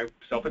involved. I'm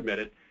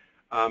self-admitted.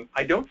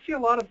 I don't see a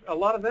lot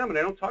of them, and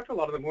I don't talk to a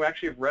lot of them who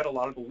actually have read a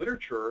lot of the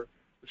literature,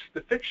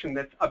 the fiction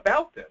that's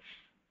about this,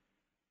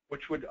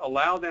 which would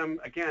allow them,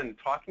 again,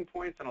 talking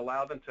points and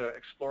allow them to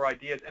explore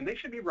ideas, and they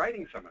should be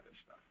writing some of this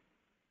stuff.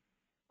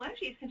 Well,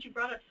 actually, since you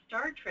brought up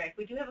Star Trek,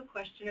 we do have a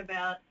question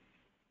about,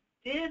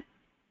 did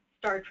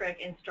Star Trek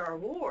and Star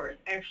Wars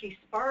actually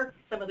spark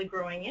some of the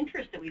growing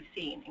interest that we've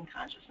seen in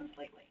consciousness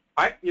lately?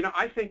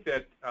 I think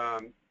that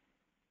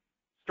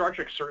Star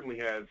Trek certainly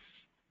has,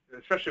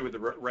 especially with the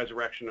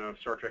resurrection of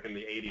Star Trek in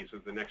the 80s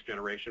of the next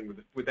generation,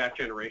 with that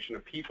generation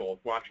of people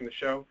watching the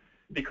show,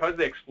 because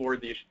they explored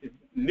the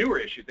newer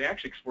issues, they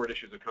actually explored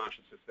issues of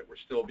consciousness that were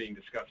still being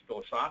discussed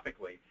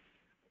philosophically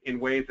in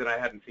ways that I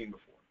hadn't seen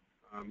before.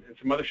 And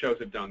some other shows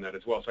have done that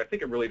as well. So I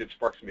think it really did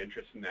spark some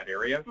interest in that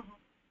area.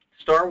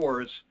 Star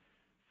Wars,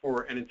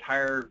 for an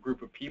entire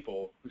group of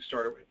people who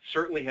started,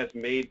 certainly has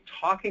made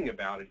talking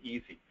about it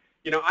easy.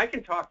 I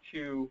can talk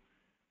to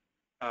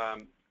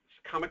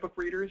comic book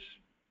readers,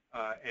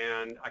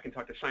 and I can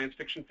talk to science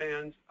fiction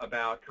fans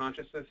about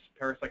consciousness,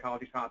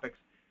 parapsychology topics,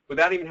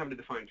 without even having to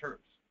define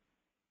terms.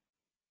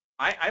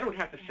 I don't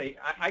have to say,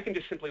 I can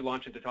just simply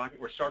launch into talking,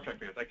 or Star Trek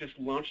fans, I just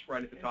launched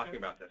right into talking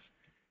about this,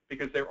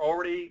 because they're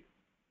already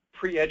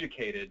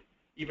pre-educated,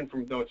 even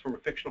though it's from a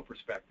fictional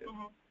perspective.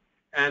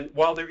 And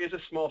while there is a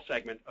small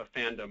segment of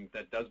fandom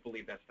that does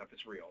believe that stuff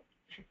is real,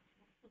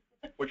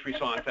 which we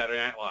saw on Saturday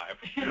Night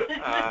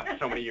Live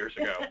so many years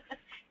ago,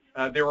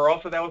 there were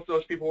also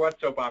those people who watch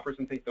soap operas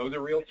and think those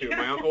are real too.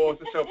 My uncle was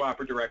a soap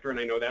opera director, and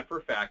I know that for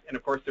a fact. And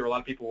of course, there are a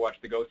lot of people who watch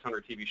the Ghost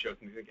Hunter TV shows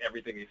and think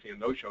everything they see on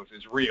those shows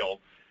is real.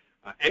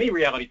 Any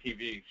reality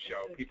TV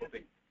show, people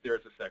think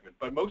there's a segment.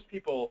 But most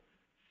people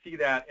see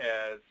that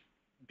as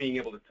being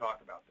able to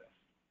talk about this,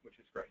 which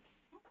is great.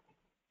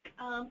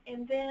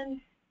 And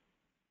then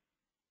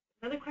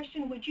another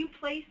question, would you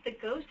place the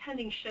ghost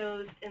hunting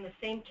shows in the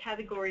same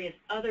category as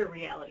other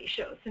reality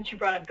shows, since you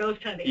brought up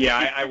ghost hunting?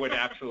 Yeah, I would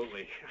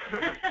absolutely.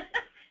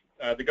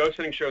 The ghost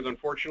hunting shows,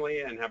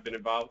 unfortunately, and I've been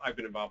involved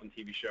in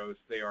TV shows,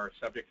 they are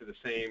subject to the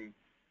same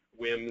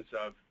whims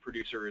of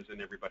producers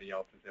and everybody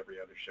else as every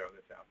other show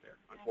that's out there,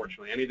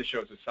 unfortunately. Any of the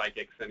shows with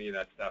psychics, any of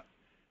that stuff,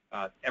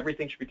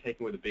 everything should be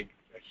taken with a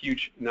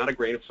huge, not a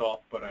grain of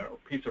salt, but a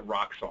piece of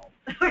rock salt.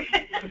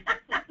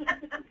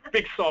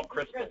 Big salt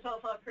crystal.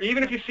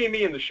 Even if you see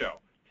me in the show,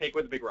 take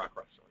with a big rock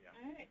crystal.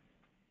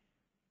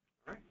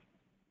 Yeah.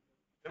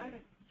 All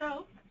right.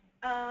 So,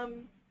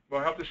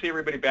 well, I hope to see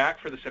everybody back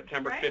for the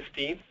September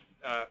 15th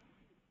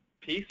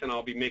piece, and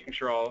I'll be making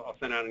sure I'll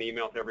send out an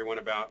email to everyone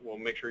we'll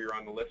make sure you're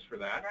on the list for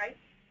that. Right.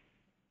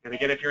 And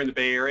again, if you're in the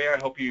Bay Area, I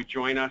hope you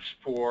join us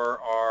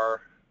for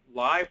our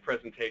live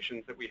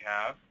presentations that we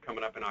have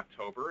coming up in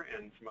October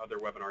and some other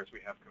webinars we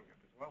have coming up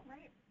as well.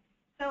 Right.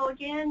 So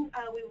again,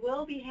 we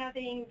will be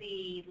having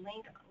the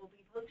link, we'll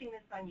be posting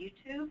this on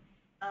YouTube,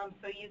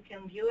 so you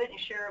can view it and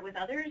share it with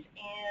others,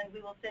 and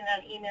we will send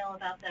out an email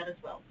about that as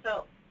well.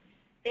 So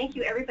thank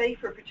you everybody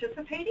for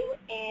participating,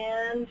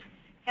 and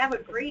have a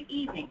great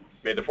evening.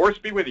 May the force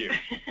be with you.